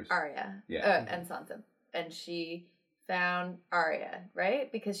daughters. Arya. Yeah. And Sansa. And she... found Arya,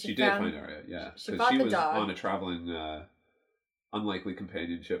 right? Because she did find Arya, yeah. She fought the dog. On a traveling, unlikely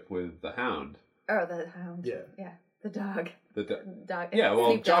companionship with the Hound. Oh, the Hound. Yeah. The dog. Dog. Yeah,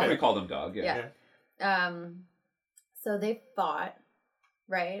 well, Joffrey called him Dog, yeah. So they fought,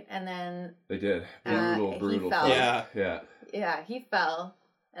 right? And then... They did. Brutal. He fell. Yeah, he fell.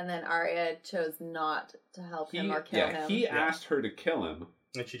 And then Arya chose not to help him or kill him. He asked her to kill him.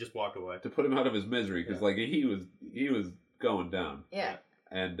 And she just walked away to put him out of his misery because, like, he was going down. Yeah.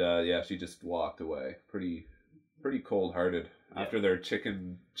 And she just walked away, pretty cold-hearted after their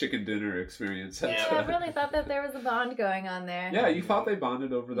chicken dinner experience. Yeah, I really thought that there was a bond going on there. Yeah, you thought they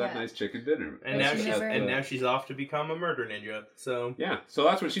bonded over that nice chicken dinner, and now she's off to become a murder ninja. So so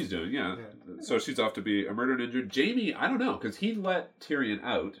that's what she's doing. Yeah, so she's off to be a murder ninja. Jaime, I don't know, because he let Tyrion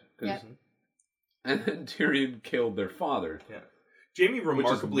out, and then Tyrion killed their father. Yeah. Jaime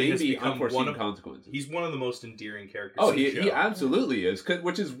remarkably has become consequences. He's one of the most endearing characters. Oh, he absolutely is.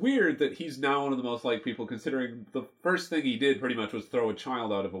 Which is weird that he's now one of the most liked people, considering the first thing he did pretty much was throw a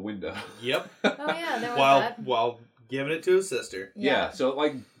child out of a window. Yep. Oh yeah, there was that. While giving it to his sister. Yeah. So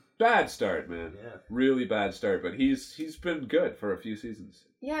like bad start, man. Yeah. Really bad start, but he's been good for a few seasons.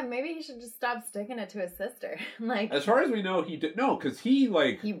 Yeah, maybe he should just stop sticking it to his sister. Like, as far as we know, he did because he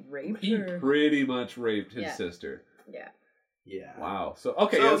raped her. He pretty much raped his sister. Yeah. Yeah. Wow. So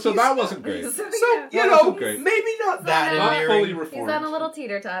so that wasn't great. So maybe not that. Not fully reformed. He's on a little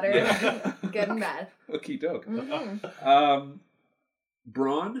teeter-totter. Good and bad. Okie doke. Mm-hmm.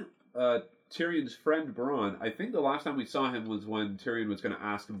 Bronn, Tyrion's friend Bronn, I think the last time we saw him was when Tyrion was going to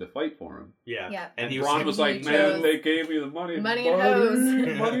ask him to fight for him. Yeah. And Bronn was like, man, they gave me the money. Money and hose.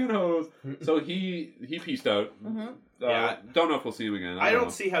 Money and hose. So he pieced out. Mm-hmm. Don't know if we'll see him again. I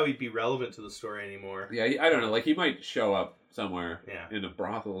don't see how he'd be relevant to the story anymore. Yeah, I don't know. Like, he might show up somewhere in a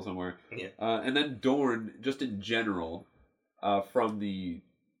brothel somewhere. Yeah. And then Dorne, just in general, from the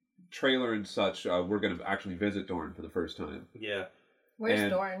trailer and such, we're going to actually visit Dorne for the first time. Yeah.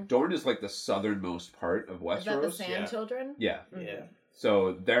 Where's Dorne? Dorne is like the southernmost part of Westeros. Is that the Sand Children? Yeah. Mm-hmm. Yeah.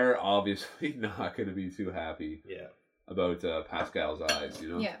 So they're obviously not going to be too happy. Yeah. about Pascal's eyes, you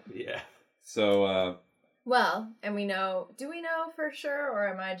know? Yeah. Yeah. So, Well, and do we know for sure, or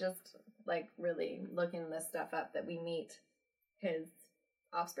am I just, like, really looking this stuff up that we meet his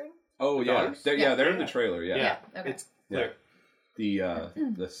offspring? oh, The yeah. daughters? They're in the Yeah. trailer, yeah. Okay. It's clear.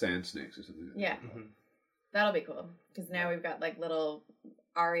 The sand snakes or something. Yeah. Mhm. That'll be cool. Because now we've got, like, little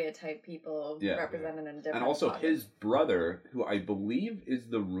Arya-type people Yeah. represented in different And also pockets. his brother, who I believe is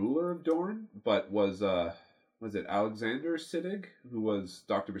the ruler of Dorne, but was it Alexander Siddig, who was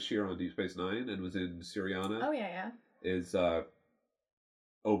Dr. Bashir on Deep Space Nine and was in Syriana, Oh, yeah. is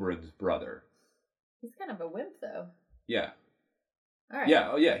Oberyn's brother. He's kind of a wimp, though. Yeah. All right.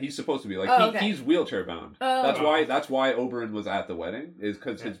 Yeah, yeah, he's supposed to be like Oh, okay. he's wheelchair bound. Oh. That's why Oberyn was at the wedding, is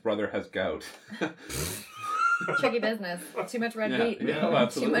because his brother has gout. Tricky business. Too much red Yeah, meat. yeah, Too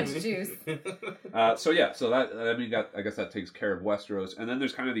absolutely. much juice. So that I guess that takes care of Westeros, and then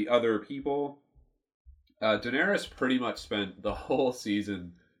there's kind of the other people. Daenerys pretty much spent the whole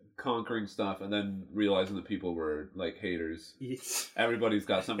season conquering stuff, and then realizing that people were like haters. Yes. Everybody's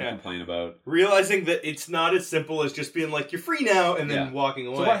got something Yeah. to complain about. Realizing that it's not as simple as just being like, you're free now, and then Yeah. walking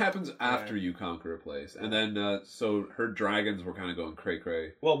away. So what happens after you conquer a place? And then so her dragons were kind of going cray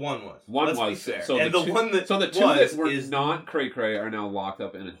cray. Well, one was. One Let's be was fair. so and the one that so the two was that were is not cray cray are now locked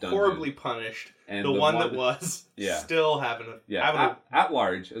up in a dungeon. horribly punished. And the one that was Yeah. still having at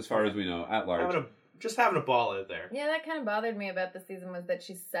large, as far as we know, at large. just having a ball out there. Yeah, that kind of bothered me about the season was that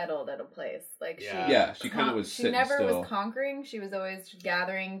she settled at a place. Like Yeah. She kind of was She sitting never still. was conquering. She was always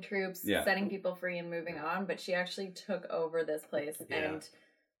gathering troops, Yeah. setting people free, and moving on. But she actually took over this place and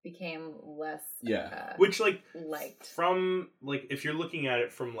became less. Which liked from if you're looking at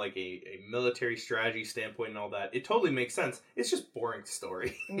it from like a military strategy standpoint and all that, it totally makes sense. It's just boring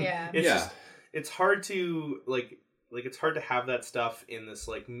story. Yeah. It's hard to it's hard to have that stuff in this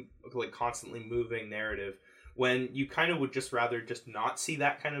like constantly moving narrative when you kind of would just rather just not see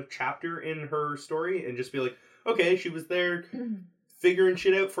that kind of chapter in her story and just be like, okay, she was there figuring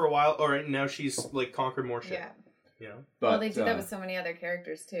shit out for a while, all right, now she's like conquered more shit. Yeah. You know? But, well, they do that with so many other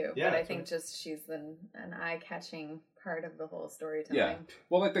characters too. Yeah, but I think just she's an eye-catching part of the whole storytelling. Yeah.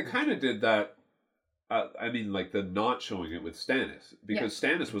 Well, like they kind of did that. I mean, like the not showing it with Stannis, because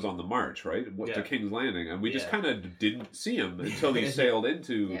Stannis was on the march, right, to King's Landing, and we just kind of didn't see him until he sailed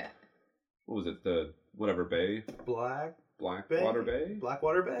into what was it, the whatever bay, Blackwater Bay.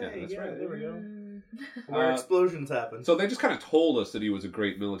 Yeah, that's right. There we go. Where explosions happen. So they just kind of told us that he was a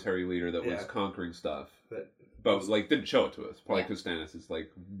great military leader that was conquering stuff, but like didn't show it to us, probably because Stannis is like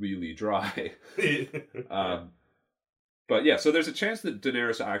really dry. But yeah, so there's a chance that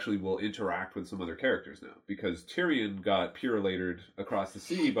Daenerys actually will interact with some other characters now, because Tyrion got purelated across the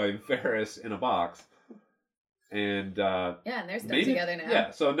sea by Varys in a box, and and they're still together now.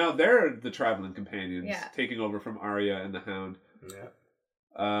 Yeah, so now they're the traveling companions, taking over from Arya and the Hound. Yeah.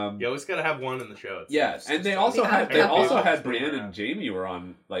 You always gotta have one in the show. And they also had Brienne and Jaime were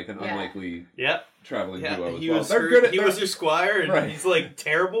on like an unlikely traveling duo as well. They're good. He was their squire, and he's like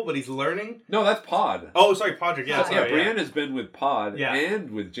terrible, but he's learning. No, that's Pod. Oh, sorry, Podrick. Yeah, Brienne has been with Pod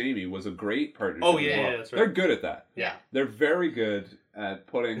and with Jaime was a great partnership. Oh yeah, that's right. They're good at that. Yeah, they're very good at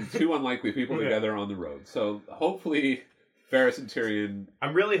putting two unlikely people together on the road. So hopefully, Varys and Tyrion.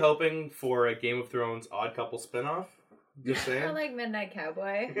 I'm really hoping for a Game of Thrones Odd Couple spinoff. Just saying. I like Midnight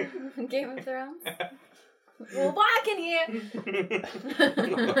Cowboy, Game of Thrones. We're walking here.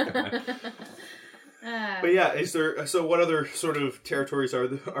 But yeah, is there? So, what other sort of territories are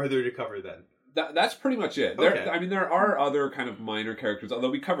there to cover then? That's pretty much it. Okay. I mean, there are other kind of minor characters, although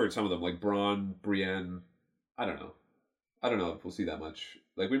we covered some of them, like Bronn, Brienne. I don't know if we'll see that much.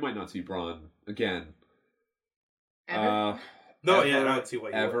 Like, we might not see Bronn again. Ever? I don't see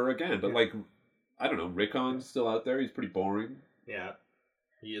what you ever again. But like, I don't know. Rickon's still out there. He's pretty boring. Yeah,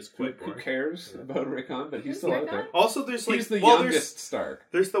 he is quite boring. Who cares about Rickon? But he's still Rickon? out there. Also, there's like he's the youngest Stark.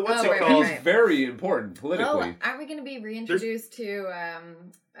 There's the what's it right, called? He's very important politically. Oh, aren't we going to be reintroduced to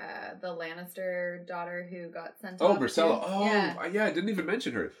the Lannister daughter who got sent off? Myrcella. Oh, yeah, I didn't even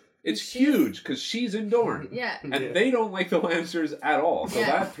mention her. It's huge because she's in Dorne. Yeah. And they don't like the Lannisters at all. So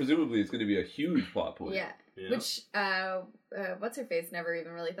that presumably is going to be a huge plot point. Yeah. Which, what's her face never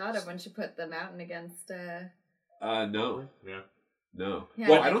even really thought of when she put the mountain against. No. Yeah. No. Yeah,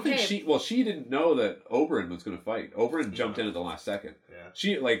 well, I don't think she didn't know that Oberyn was going to fight. Oberyn jumped in at the last second. Yeah.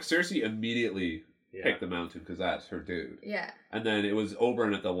 Cersei immediately picked the mountain because that's her dude. Yeah. And then it was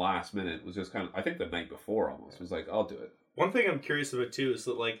Oberyn at the last minute. Was just kind of, I think the night before almost, was like, I'll do it. One thing I'm curious about too is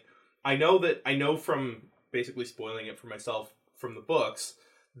that like, I know from basically spoiling it for myself from the books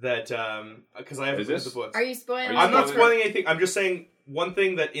that because I haven't read the books. Are you spoiling? I'm not spoiling anything. I'm just saying one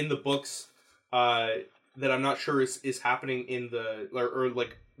thing that in the books, that I'm not sure is happening in the or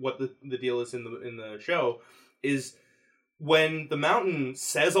like what the deal is in the show is when the Mountain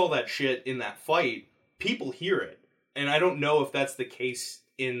says all that shit in that fight, people hear it, and I don't know if that's the case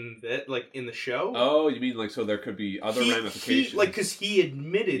in the show. Oh, you mean like so there could be other ramifications? Because he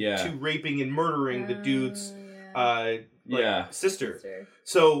admitted to raping and murdering the dude's sister.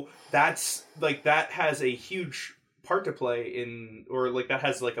 So that's like that has a huge part to play in, or like that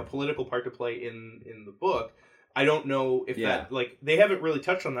has like a political part to play in the book. I don't know if that like they haven't really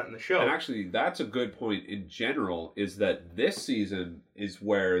touched on that in the show. And actually, that's a good point in general. Is that this season is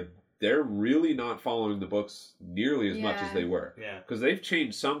where they're really not following the books nearly as much as they were. Yeah. Because they've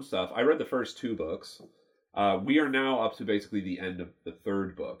changed some stuff. I read the first 2 books. We are now up to basically the end of the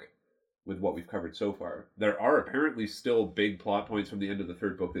 3rd book with what we've covered so far. There are apparently still big plot points from the end of the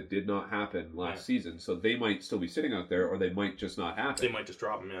 3rd book that did not happen last season. So they might still be sitting out there, or they might just not happen. They might just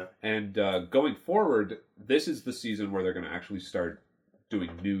drop them, And going forward, this is the season where they're going to actually start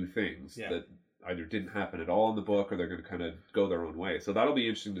doing new things that either didn't happen at all in the book, or they're going to kind of go their own way. So that'll be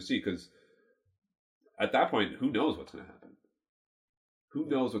interesting to see, because at that point, who knows what's going to happen? Who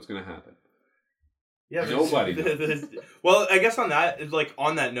knows what's going to happen? Yeah, nobody. Well, I guess on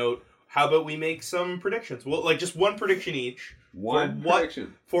that note, how about we make some predictions? Well, like just one prediction each. One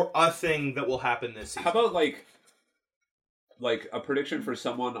prediction for a thing that will happen this season. How about like a prediction for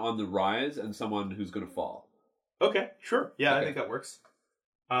someone on the rise and someone who's going to fall? Okay, sure. Yeah, I think that works.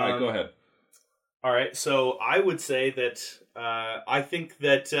 All right, go ahead. All right, so I would say that I think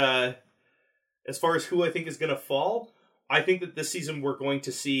that as far as who I think is going to fall, I think that this season we're going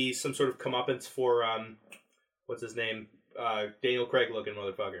to see some sort of comeuppance for what's his name, Daniel Craig looking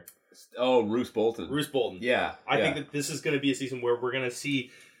motherfucker. Oh, Roose Bolton. Yeah, I think that this is going to be a season where we're going to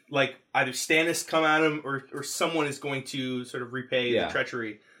see like either Stannis come at him or someone is going to sort of repay the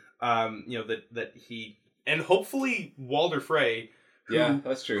treachery. That he, and hopefully Walder Frey.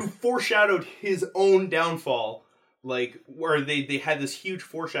 That's true. Who foreshadowed his own downfall, like where they had this huge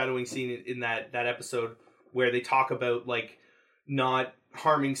foreshadowing scene in that episode where they talk about like not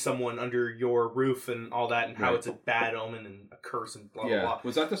harming someone under your roof and all that, and how it's a bad omen and a curse and blah blah blah.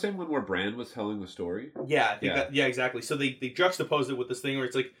 Was that the same one where Bran was telling the story? Yeah, I think exactly. So they juxtaposed it with this thing where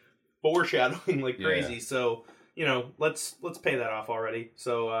it's like foreshadowing like crazy. So let's pay that off already.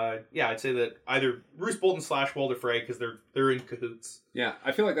 So I'd say that either Roose Bolton / Walder Frey, because they're in cahoots. Yeah,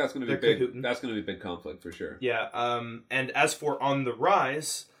 I feel like that's going to be big. Cahooting. That's going to be a big conflict for sure. Yeah. And as for on the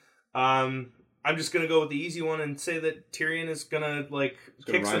rise, I'm just going to go with the easy one and say that Tyrion is going to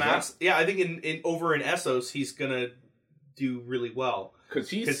kick some ass. Yeah, I think in over in Essos he's going to do really well. Because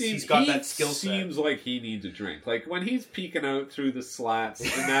he's got that skill set. Seems like he needs a drink. Like when he's peeking out through the slats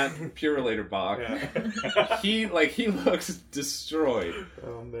in that Purelator box, he looks destroyed.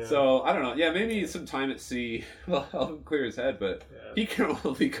 Oh man! So I don't know. Yeah, maybe some time at sea will help him clear his head, but he can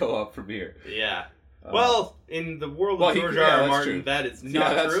only go up from here. Yeah. Well, in the world of George R. R. Martin, that is not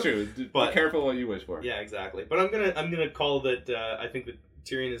true. That's true. But be careful what you wish for. Yeah, exactly. But I'm gonna call that. I think that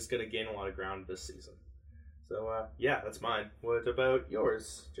Tyrion is gonna gain a lot of ground this season. So, that's mine. What about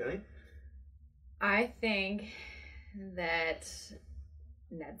yours, Jenny? I think that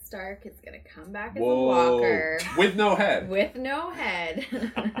Ned Stark is going to come back as a walker. With no head. With no head.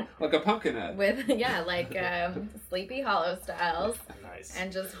 Like a pumpkin head. Sleepy Hollow styles. Nice. And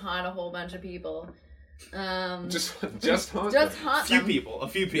just haunt a whole bunch of people. Just haunt them. A few people.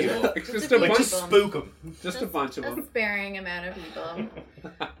 Just a bunch. Just spook them. Just a bunch of them. A sparing amount of people.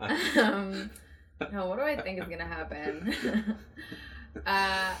 No, what do I think is going to happen?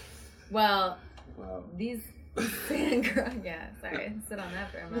 These fangirls... Yeah, sorry. Sit on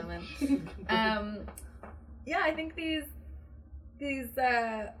that for a moment. I think these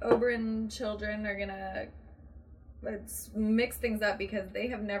Oberyn children are going to mix things up because they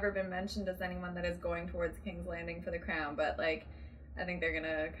have never been mentioned as anyone that is going towards King's Landing for the crown, but I think they're going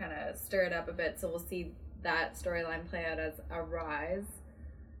to kind of stir it up a bit, so we'll see that storyline play out as a rise.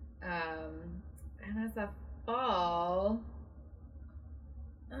 And as a fall,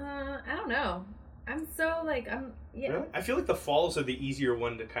 I don't know. I'm so Really? I feel like the falls are the easier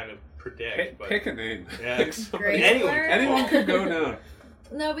one to kind of predict. Pick a name. Yeah. Anyone can go now.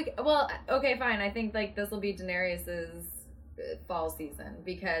 No, okay, fine. I think this will be Daenerys's fall season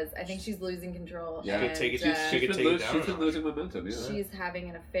because I think she's losing control. Yeah, she's been losing momentum. Yeah, she's having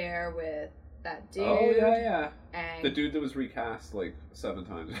an affair with that dude. Oh yeah. And the dude that was recast 7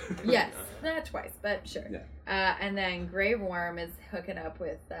 times. Yes, not twice, but sure. Yeah. And then Grey Worm is hooking up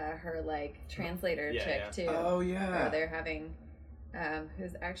with her translator chick too. Oh yeah. They're having,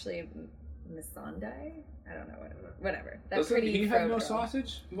 who's actually Missandei? I don't know, whatever. That Doesn't pretty he pro have no girl.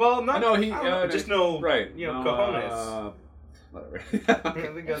 sausage? Well, not. No, he I don't know, just no. right. Cojones. Whatever. I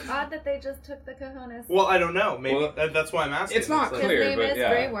think that's. Odd that they just took the cojones. Well, I don't know. Maybe Well, that's why I'm asking. it's not His clear, name but is yeah.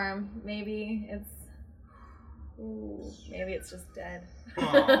 Grey Worm. Maybe it's. Ooh, maybe it's just dead.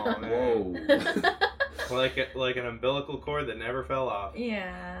 Oh, man. Whoa. like an umbilical cord that never fell off.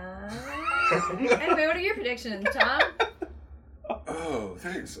 Yeah. Anyway, what are your predictions, Tom? Oh,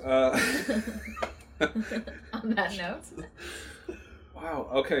 thanks. On that note. Wow.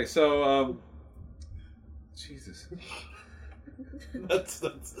 Okay, so Jesus. That's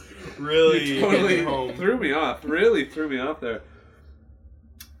really You totally hitting home. threw me off. Really threw me off there.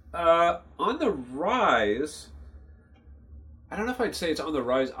 On the rise, I don't know if I'd say it's on the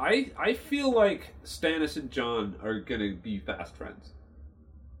rise. I feel like Stannis and Jon are gonna be fast friends.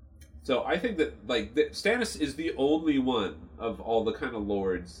 So I think that Stannis is the only one of all the kind of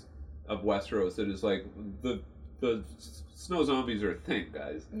lords of Westeros that is like the snow zombies are a thing,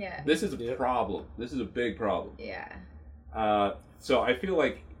 guys. Yeah. This is a problem. This is a big problem. Yeah. So I feel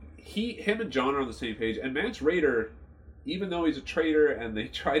like him and Jon are on the same page, and Mance Rayder, even though he's a traitor and they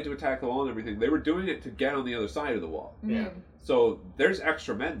tried to attack the wall and everything, they were doing it to get on the other side of the wall. Yeah. Mhm. So there's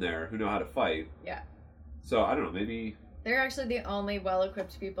extra men there who know how to fight. Yeah. So I don't know, maybe. They're actually the only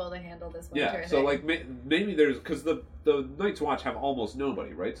well-equipped people to handle this winter. Yeah. So like maybe there's because the Night's Watch have almost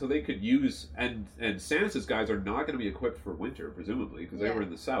nobody, right? So they could use and Stannis' guys are not going to be equipped for winter, presumably, because they Yeah. were in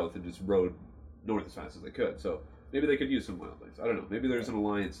the south and just rode north as fast as they could. So maybe they could use some wildlings. I don't know. Maybe there's an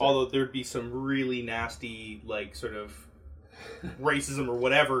alliance there. Although there'd be some really nasty, like, sort of racism or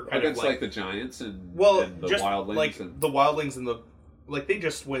whatever kind against of like the giants and the just wildlings like and the wildlings and the like they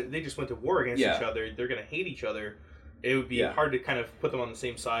just went to war against Yeah. each other. They're gonna hate each other. It would be Yeah. hard to kind of put them on the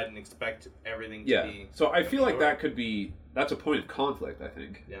same side and expect everything to yeah. be So I feel like sure. that's a point of conflict. I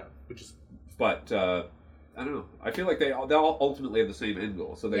think, which is but I don't know. I feel like they all ultimately have the same end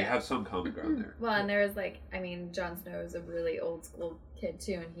goal, so they Yeah. have some common ground there. Well, and there is Jon Snow is a really old school kid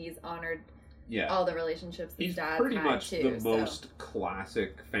too, and he's honored Yeah. all the relationships his He's dad pretty had much too, the most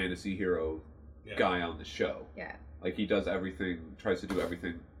classic fantasy hero yeah. guy on the show. Yeah. Like he does everything, tries to do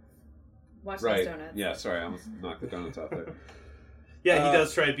everything Watch right. those donuts. Yeah, sorry, I almost knocked the donuts off there. Yeah, he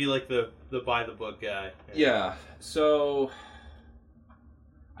does try to be like the by the book guy. Yeah, so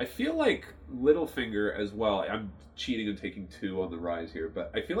I feel like Littlefinger as well. I'm cheating and taking 2 on the rise here,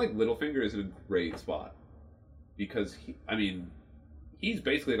 but I feel like Littlefinger is in a great spot because he's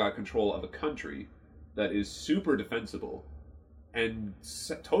basically got control of a country that is super defensible and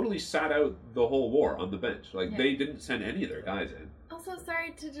totally sat out the whole war on the bench. Like they didn't send any of their guys in. Also,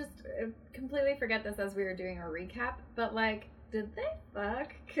 sorry to just completely forget this as we were doing our recap, but like, did they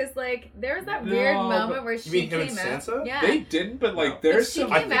fuck? Because like, there was that No, weird but- moment where You she mean him came and out. Sansa? Yeah. They didn't, but like No. there's But she some.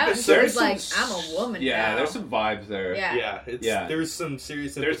 came out and she there's was like, some "I'm a woman Yeah, now." there's some vibes there. Yeah. Yeah, there's some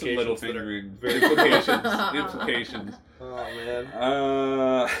serious There's some implications. little that are fingering very implications. Oh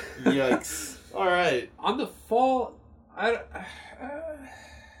man. Yikes. All right. On the fall, I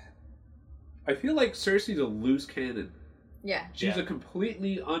feel like Cersei's a loose cannon. Yeah. She's Yeah. a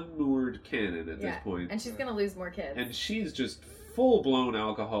completely unmoored cannon at this point. And she's gonna lose more kids. And she's just full-blown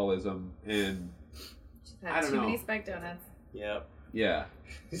alcoholism and She's I had don't too know. many spike donuts. Yeah. yeah.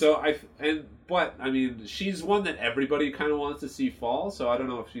 So but I mean, she's one that everybody kind of wants to see fall. So I don't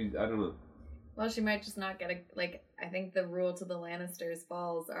know. Well, she might just not get I think the rule to the Lannisters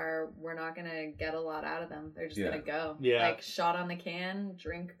falls are we're not gonna get a lot out of them. They're just Yeah. gonna go. Yeah. Like shot on the can,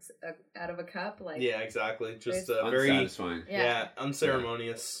 drink out of a cup. Like Yeah, exactly. Just It's- a very Unsatisfying.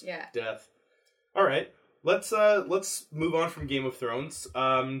 unceremonious Yeah. death. All right. Let's move on from Game of Thrones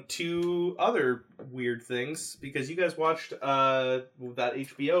to other weird things because you guys watched that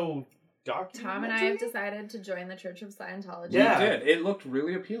HBO documentary. Tom and I have decided to join the Church of Scientology. Yeah. We did. It looked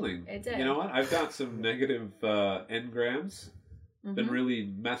really appealing. It did. You know what? I've got some negative engrams. Been Mhm. really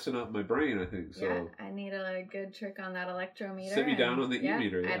messing up my brain, I think. So Yeah, I need a good trick on that electrometer. Sit me down and, on the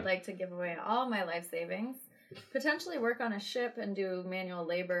e-meter, yeah. I'd like to give away all my life savings. Potentially work on a ship and do manual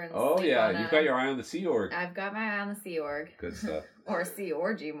labor and oh sleep yeah, on you've got your eye on the Sea Org. I've got my eye on the Sea Org. Good stuff. Or Sea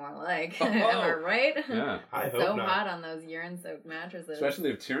Orgy, more like. Oh. Am I right? Yeah, I hope So not. hot on those urine-soaked mattresses. especially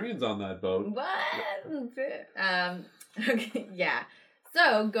if Tyrion's on that boat. What? Okay, yeah.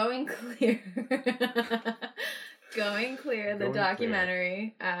 So, Going Clear. Going Clear, the Going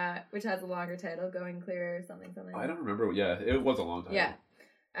documentary, which has a longer title, Going Clear something. I don't remember. Yeah, it was a long time.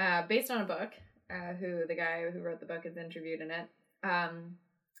 Yeah. Based on a book, who the guy who wrote the book is interviewed in it.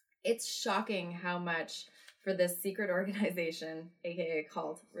 It's shocking how much for this secret organization, aka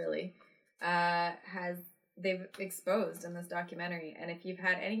cult, really, has they've exposed in this documentary. And if you've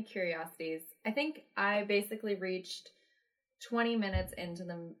had any curiosities, I think I basically reached 20 minutes into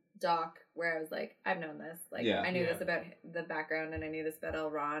the doc where I was like, I've known this. Like, Yeah. I knew this about the background, and I knew this about L.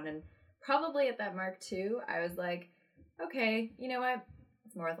 Ron. And probably at that mark 2, I was like, okay, you know what?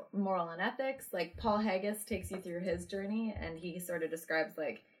 It's moral and ethics. Like, Paul Haggis takes you through his journey, and he sort of describes,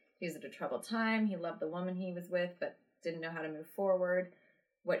 like, he was at a troubled time. He loved the woman he was with, but didn't know how to move forward.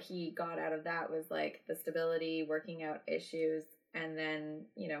 What he got out of that was, like, the stability, working out issues, and then,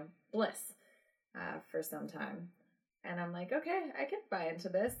 you know, bliss for some time. And I'm like, okay, I could buy into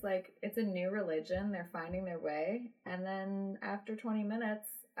this. Like, it's a new religion. They're finding their way. And then after 20 minutes,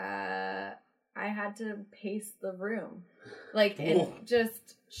 I had to pace the room. Like, in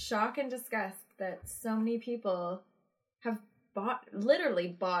just shock and disgust that so many people have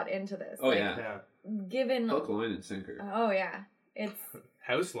literally bought into this. Oh, like, yeah. Given... Hook, line, and sinker. Oh, yeah. It's...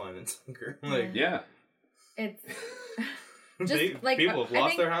 House line and sinker. Like, yeah. It's... just, like... People have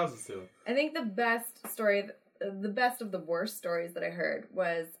lost their houses to it. I think the best story... The best of the worst stories that I heard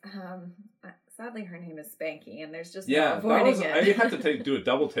was, sadly, her name is Spanky, and there's just no avoiding it. I had to do a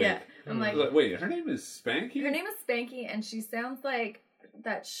double take. Yeah, I'm like, wait, her name is Spanky? Her name is Spanky, and she sounds like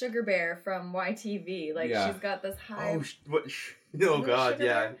that Sugar Bear from YTV. Like, she's got this high... Oh, God,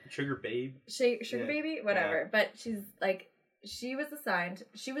 yeah. Sugar Babe? Sugar Baby? Whatever. Yeah. But she's, like... She was assigned...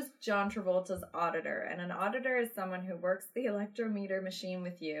 She was John Travolta's auditor, and an auditor is someone who works the electrometer machine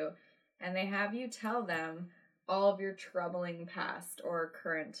with you, and they have you tell them all of your troubling past or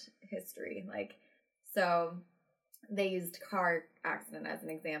current history. Like, so they used car accident as an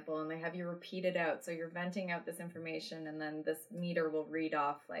example, and they have you repeat it out. So you're venting out this information, and then this meter will read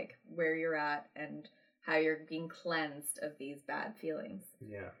off, like, where you're at and how you're being cleansed of these bad feelings.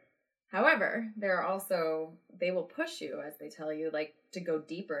 Yeah. However, there are also, they will push you, as they tell you, like, to go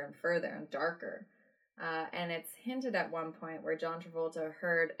deeper and further and darker. And it's hinted at one point where John Travolta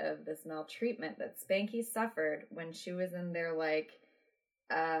heard of this maltreatment that Spanky suffered when she was in their, like...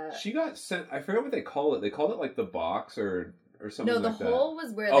 she got sent... I forget what they call it. They called it, like, the box or something like that. No, the hole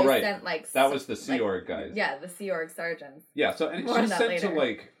was where they sent, like... That was the Sea Org guys. Yeah, the Sea Org sergeants. Yeah, so and she was sent to,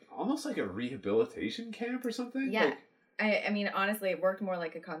 like, almost like a rehabilitation camp or something? Yeah. Like, I mean, honestly, it worked more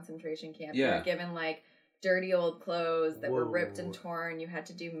like a concentration camp. Yeah. You were given, like, dirty old clothes that were ripped and torn. You had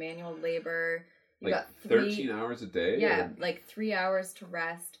to do manual labor. You like got 13 hours a day? Yeah, like 3 hours to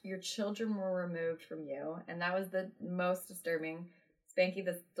rest. Your children were removed from you. And that was the most disturbing. Spanky,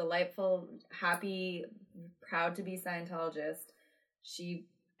 this delightful, happy, proud to be Scientologist, she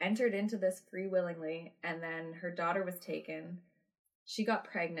entered into this free willingly, and then her daughter was taken. She got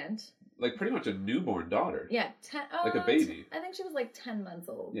pregnant. Like pretty much a newborn daughter. Yeah. Like a baby. I think she was like 10 months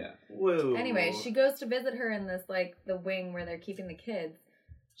old. Yeah. Whoa. Anyway, she goes to visit her in this, like, the wing where they're keeping the kids.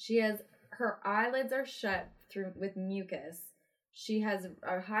 She has... Her eyelids are shut with mucus. She has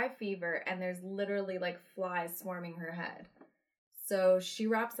a high fever, and there's literally, like, flies swarming her head. So she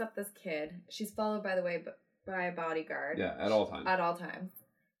wraps up this kid. She's followed, by the way, by a bodyguard. Yeah, at all times. At all times.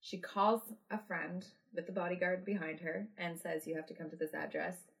 She calls a friend with the bodyguard behind her and says, you have to come to this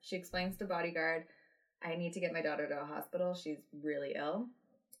address. She explains to bodyguard, I need to get my daughter to a hospital. She's really ill.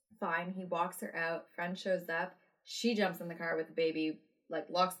 Fine. He walks her out. Friend shows up. She jumps in the car with the baby, like,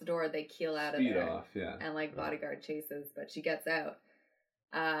 locks the door. They keel out of there. Speed off, yeah. And, like, bodyguard chases, but she gets out.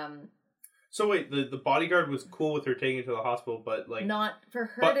 So wait, the bodyguard was cool with her taking her to the hospital, but, like... Not for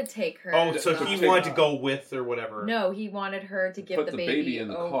her to take her. Oh, so he wanted to go with or whatever. No, he wanted her to give the baby in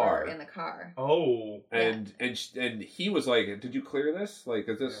the over car. in the car. Oh. And he was like, did you clear this? Like,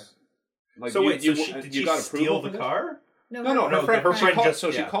 is this... Like, so wait, did she got steal the car? No, her friend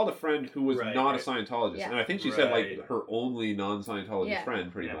she yeah. called a friend who was not a Scientologist. Yeah. And I think she said, like, her only non-Scientologist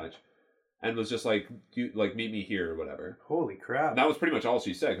friend, pretty much. And was just like, meet me here or whatever. Holy crap. And that was pretty much all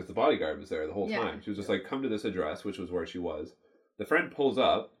she said, because the bodyguard was there the whole time. She was just like, come to this address, which was where she was. The friend pulls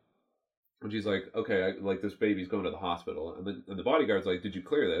up, and she's like, okay, this baby's going to the hospital. And the bodyguard's like, did you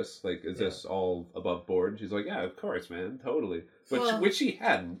clear this? Like, is this all above board? And she's like, yeah, of course, man, totally. Which she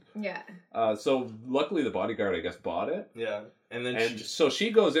hadn't. Yeah. So luckily the bodyguard, I guess, bought it. Yeah. So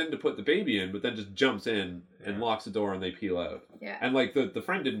she goes in to put the baby in, but then just jumps in and locks the door, and they peel out. Yeah. And like the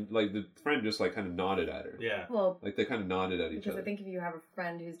friend didn't, like, the friend just like kind of nodded at her. Yeah. Well, like they kind of nodded at each other. Because I think if you have a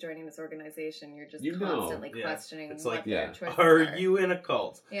friend who's joining this organization, you're just You constantly know. questioning It's what like, their choices are you in a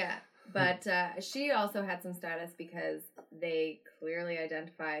cult? Yeah. But she also had some status because they clearly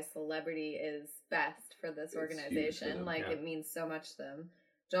identify celebrity is best for this organization. Like, it means so much to them.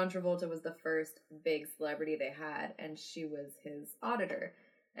 John Travolta was the first big celebrity they had, and she was his auditor.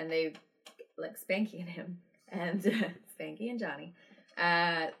 And they, like, Spanky and him, and Spanky and Johnny,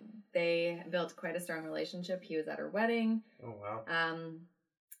 They built quite a strong relationship. He was at her wedding. Oh, wow.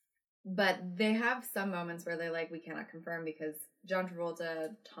 But they have some moments where they're like, we cannot confirm because John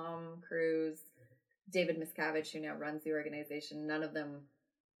Travolta, Tom Cruise, David Miscavige, who now runs the organization, none of them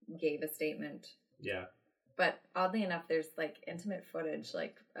gave a statement. Yeah. But oddly enough, there's like intimate footage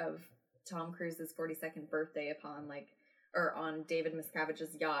like of Tom Cruise's 42nd birthday on David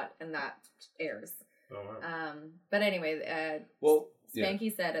Miscavige's yacht, and that airs. Oh, wow. But anyway,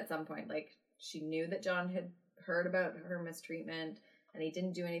 Spanky said at some point, like, she knew that John had heard about her mistreatment, and he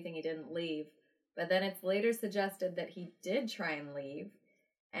didn't do anything, he didn't leave. But then it's later suggested that he did try and leave,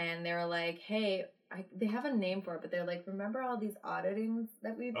 and they were like, hey, they have a name for it, but they're like, remember all these auditings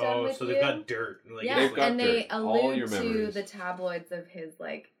that we've done with you? Oh, so they've got dirt. Like, yeah, and they All allude your to memories. the tabloids of his,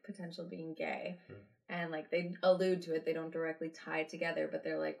 like, potential being gay. And, like, they allude to it. They don't directly tie it together, but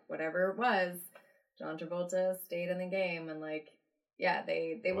they're like, whatever it was, John Travolta stayed in the game, and, like, yeah,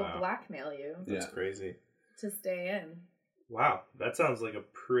 they will blackmail you. That's crazy. To stay in. Wow, that sounds like a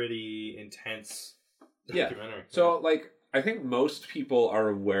pretty intense documentary. So, like, I think most people are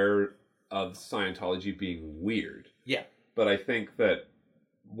aware of Scientology being weird. Yeah. But I think that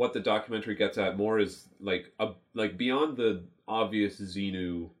what the documentary gets at more is, like, beyond the obvious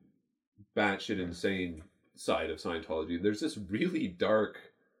Xenu batshit insane side of Scientology, there's this really dark,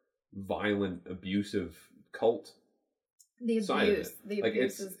 violent, abusive cult. The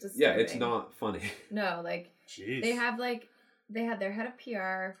abuse is disturbing. Yeah, it's not funny. No, like, jeez. They had their head of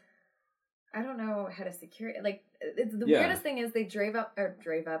PR, I don't know, head of security, like, the weirdest thing is they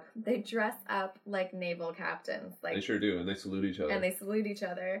dress up like naval captains. Like, they sure do, and they salute each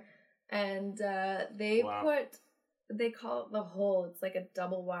other. And they call it the Hole. It's like a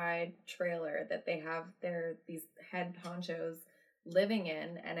double wide trailer that they have these head honchos living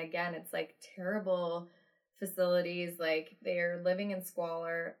in. And again, it's like terrible facilities, like they're living in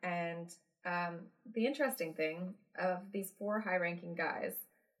squalor. And the interesting thing of these 4 high-ranking guys,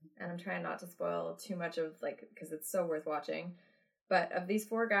 and I'm trying not to spoil too much of, like, because it's so worth watching, but of these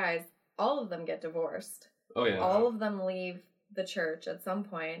 4 guys, all of them get divorced. Oh, yeah. All of them leave the church at some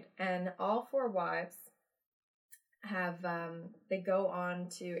point, and all 4 wives have, they go on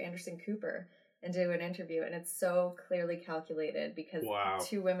to Anderson Cooper and do an interview, and it's so clearly calculated because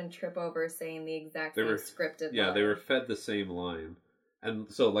 2 women trip over saying the exact same scripted line. Yeah, they were fed the same line. And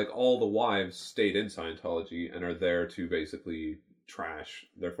so, like, all the wives stayed in Scientology and are there to basically trash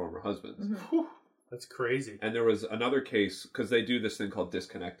their former husbands. Mm-hmm. That's crazy. And there was another case, because they do this thing called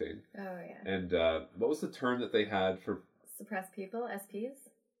disconnecting. Oh, yeah. And what was the term that they had for... Suppressed people? SPs?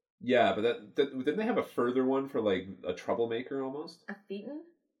 Yeah, but didn't they have a further one for, like, a troublemaker almost? A thetan?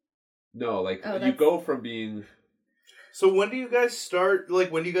 No, like, you go from being... So when do you guys start,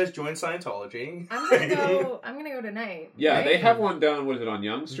 like, when do you guys join Scientology? I'm gonna go tonight. Yeah, right? They have one down, what is it, on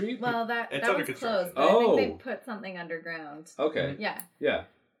Young Street? Well, that was closed, but I think they put something underground. Okay. Yeah. Yeah.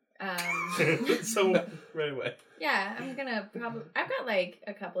 So, right away. Yeah, I'm gonna I've got, like,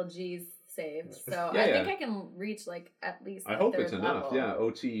 a couple G's saved, so I think I can reach, like, at least I hope it's enough, yeah.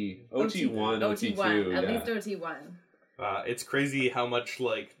 OT1, OT2. At least OT1. It's crazy how much,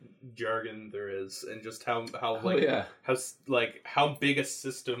 like, jargon there is, and just how big a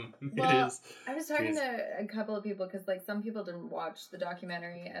system it is. I was talking to a couple of people because, like, some people didn't watch the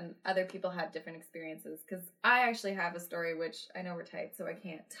documentary, and other people had different experiences. Because I actually have a story, which I know we're tight, so I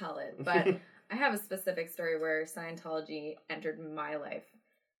can't tell it, but I have a specific story where Scientology entered my life,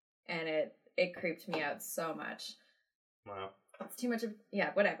 and it creeped me out so much. Wow. It's too much of,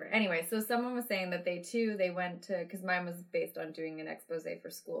 whatever. Anyway, so someone was saying that they went to, because mine was based on doing an expose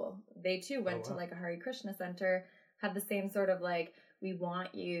for school. They too went to, like, a Hare Krishna center, had the same sort of, like, we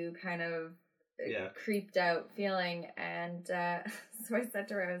want you kind of creeped out feeling. And so I said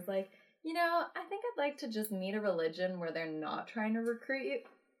to her, I was like, I think I'd like to just meet a religion where they're not trying to recruit you.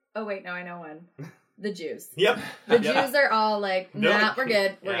 Oh, wait, no, I know one. The Jews. Yep. The Jews are all like, nah, we're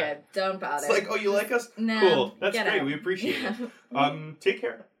good. We're good. Don't bother. It's like, oh, you like us? No, cool. That's great. Out. We appreciate it. Take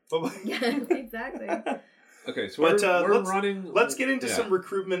care. Bye-bye. Yeah, exactly. Okay, so we're running... Let's get into some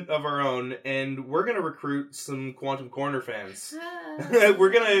recruitment of our own, and we're going to recruit some Quantum Corner fans. We're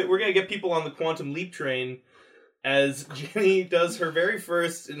gonna get people on the Quantum Leap train as Jenny does her very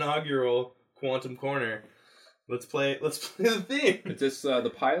first inaugural Quantum Corner. Let's play the theme. Is this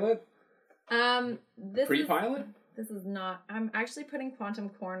the pilot? This pre-pilot? This is not. I'm actually putting Quantum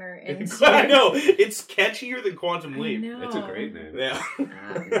Corner in. I know, it's catchier than Quantum Leap. It's a great name. Yeah.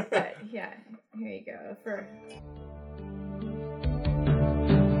 But yeah, here you go.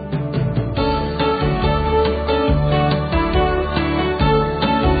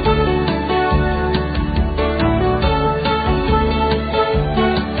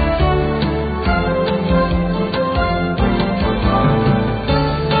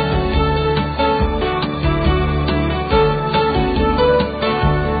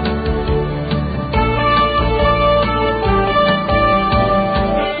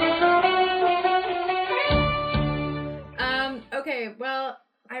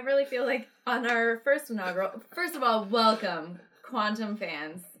 I really feel like on our first inaugural, first of all, welcome, Quantum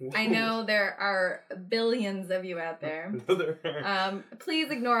fans. I know there are billions of you out there. Please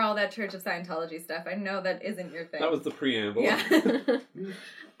ignore all that Church of Scientology stuff. I know that isn't your thing. That was the preamble. Yeah.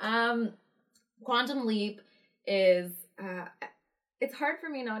 Quantum Leap is... it's hard for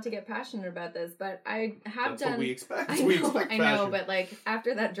me not to get passionate about this, but I have That's done... what we expect. I know, but like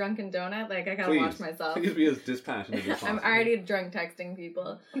after that drunken donut, like I gotta watch myself. Please be as dispassionate as I'm possible. already drunk texting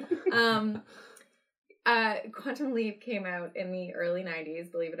people. Quantum Leap came out in the early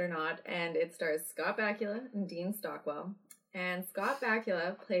 90s, believe it or not, and it stars Scott Bakula and Dean Stockwell. And Scott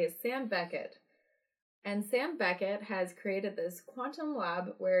Bakula plays Sam Beckett. And Sam Beckett has created this quantum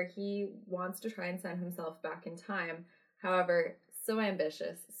lab where he wants to try and send himself back in time. However, so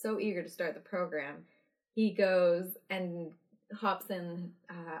ambitious, so eager to start the program, he goes and hops in,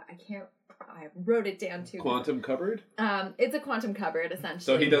 I wrote it down too. Quantum cupboard? It's a quantum cupboard, essentially.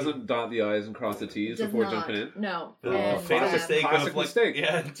 So he doesn't dot the I's and cross the T's before jumping in? No. Fatal mistake classic of like, mistake.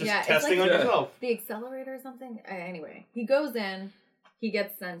 testing on yourself. The accelerator or something? Anyway, he goes in, he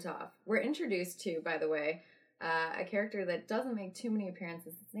gets sent off. We're introduced to, by the way, a character that doesn't make too many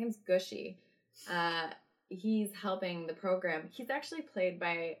appearances. His name's Gushy. He's helping the program. He's actually played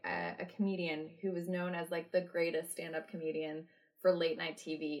by a comedian who was known as like the greatest stand-up comedian for late night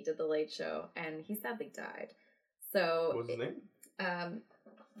TV, did the Late Show, and he sadly died. So what was his name?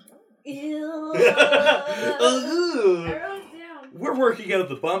 Ew. I wrote it down. We're working out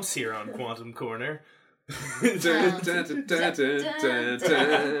the bumps here on Quantum Corner. It's Dennis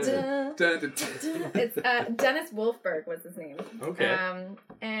Wolfberg was his name. Okay.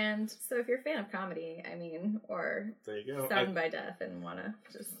 And so if you're a fan of comedy, I mean, or There you go. Saddened by Death and wanna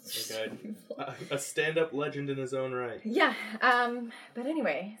just A stand-up legend in his own right. yeah. But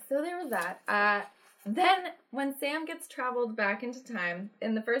anyway, so there was that. Then when Sam gets traveled back into time,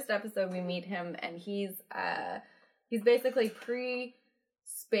 in the first episode we meet him, and he's basically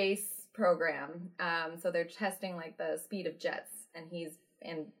pre-space program. So they're testing like the speed of jets, and he's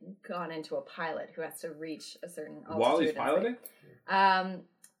gone into a pilot who has to reach a certain altitude. While he's piloting?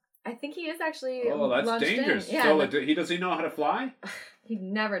 I think he is actually. Oh, that's dangerous. Yeah, so does he know how to fly? He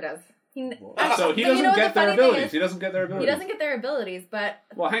never does. So he doesn't get their abilities. He doesn't get their abilities. He doesn't get their abilities, but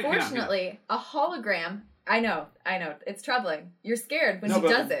fortunately, a hologram. I know, it's troubling. You're scared when he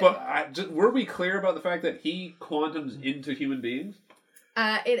does it. But were we clear about the fact that he quantums into human beings?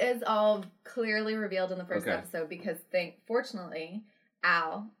 It is all clearly revealed in the first episode because, fortunately,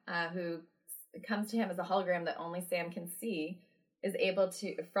 Al, who comes to him as a hologram that only Sam can see, is able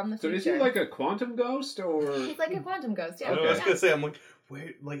to, from the future... So is he like a quantum ghost, or...? He's like a quantum ghost, yeah. I was going to say, I'm like,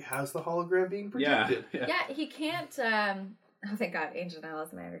 wait, like, how's the hologram being projected? Yeah, he can't... oh, thank God, Ancient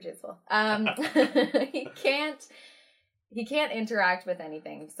Alice, my energy is full. He can't interact with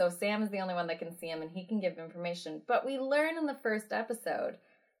anything, so Sam is the only one that can see him, and he can give information. But we learn in the first episode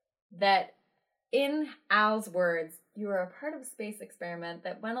that, in Al's words, you are a part of a space experiment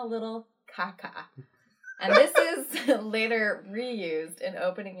that went a little caca. And this is later reused in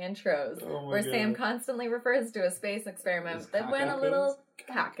opening intros, where Sam constantly refers to a space experiment that went a little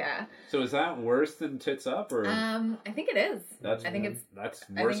caca. So is that worse than Tits Up, or? I think it is. That's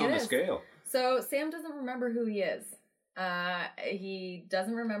worse on the scale. So Sam doesn't remember who he is. He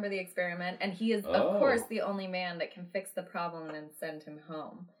doesn't remember the experiment, and he is, of course, the only man that can fix the problem and send him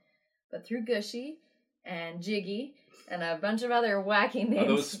home. But through Gushy and Jiggy and a bunch of other wacky names... Are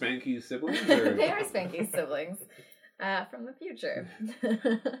those Spanky's siblings? Or? They are Spanky's siblings from the future.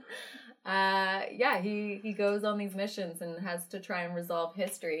 He goes on these missions and has to try and resolve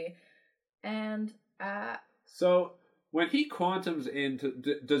history. And... So, when he quantums into...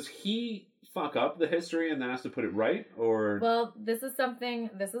 Does he fuck up the history and then has to put it right, or... Well, this is a big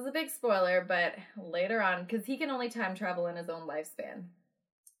spoiler, but later on, because he can only time travel in his own lifespan.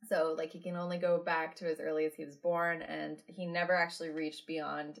 So, like, he can only go back to as early as he was born, and he never actually reached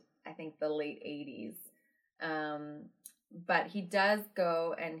beyond, I think, the late 80s. But he does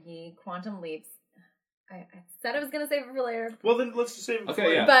go, and he quantum leaps. I said I was going to save it for later. Well, then let's just save it for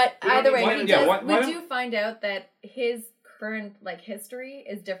later. Yeah. But either way, we do find out that his current history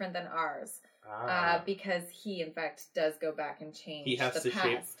is different than ours, because he in fact does go back and change the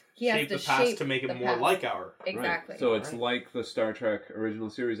past. He has to shape the past to make it more like our. Exactly. Right. So it's like the Star Trek original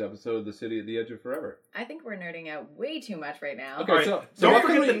series episode, "The City at the Edge of Forever." I think we're nerding out way too much right now. Okay, so don't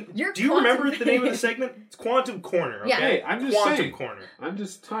forget do you remember the name of the segment? It's Quantum Corner. Okay? Yeah. Hey, I'm just Quantum saying. Corner. I'm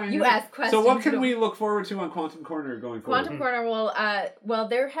just tying. You ask questions. So what can we look forward to on Quantum Corner going forward? Quantum Corner will. Well,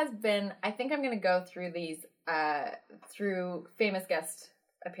 there has been. I think I'm going to go through these through famous guest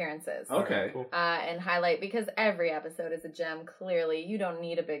appearances. Okay. Cool. And highlight, because every episode is a gem. Clearly, you don't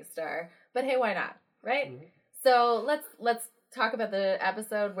need a big star, but hey, why not, right? Mhm. So let's talk about the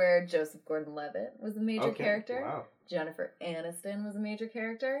episode where Joseph Gordon-Levitt was a major character. Wow. Jennifer Aniston was a major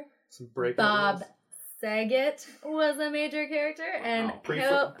character. Some breakout Bob roles. Saget was a major character, and Wow.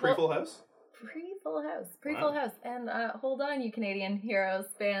 Pre-Full House? Pre-Full House, Wow. House, and hold on, you Canadian Heroes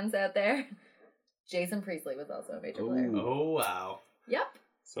fans out there. Jason Priestley was also a major player. Ooh. Oh, wow. Yep.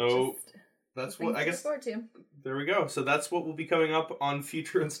 So Just that's things what, I to look guess, forward to. there we go. So that's what will be coming up on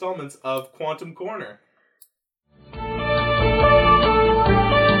future installments of Quantum Corner.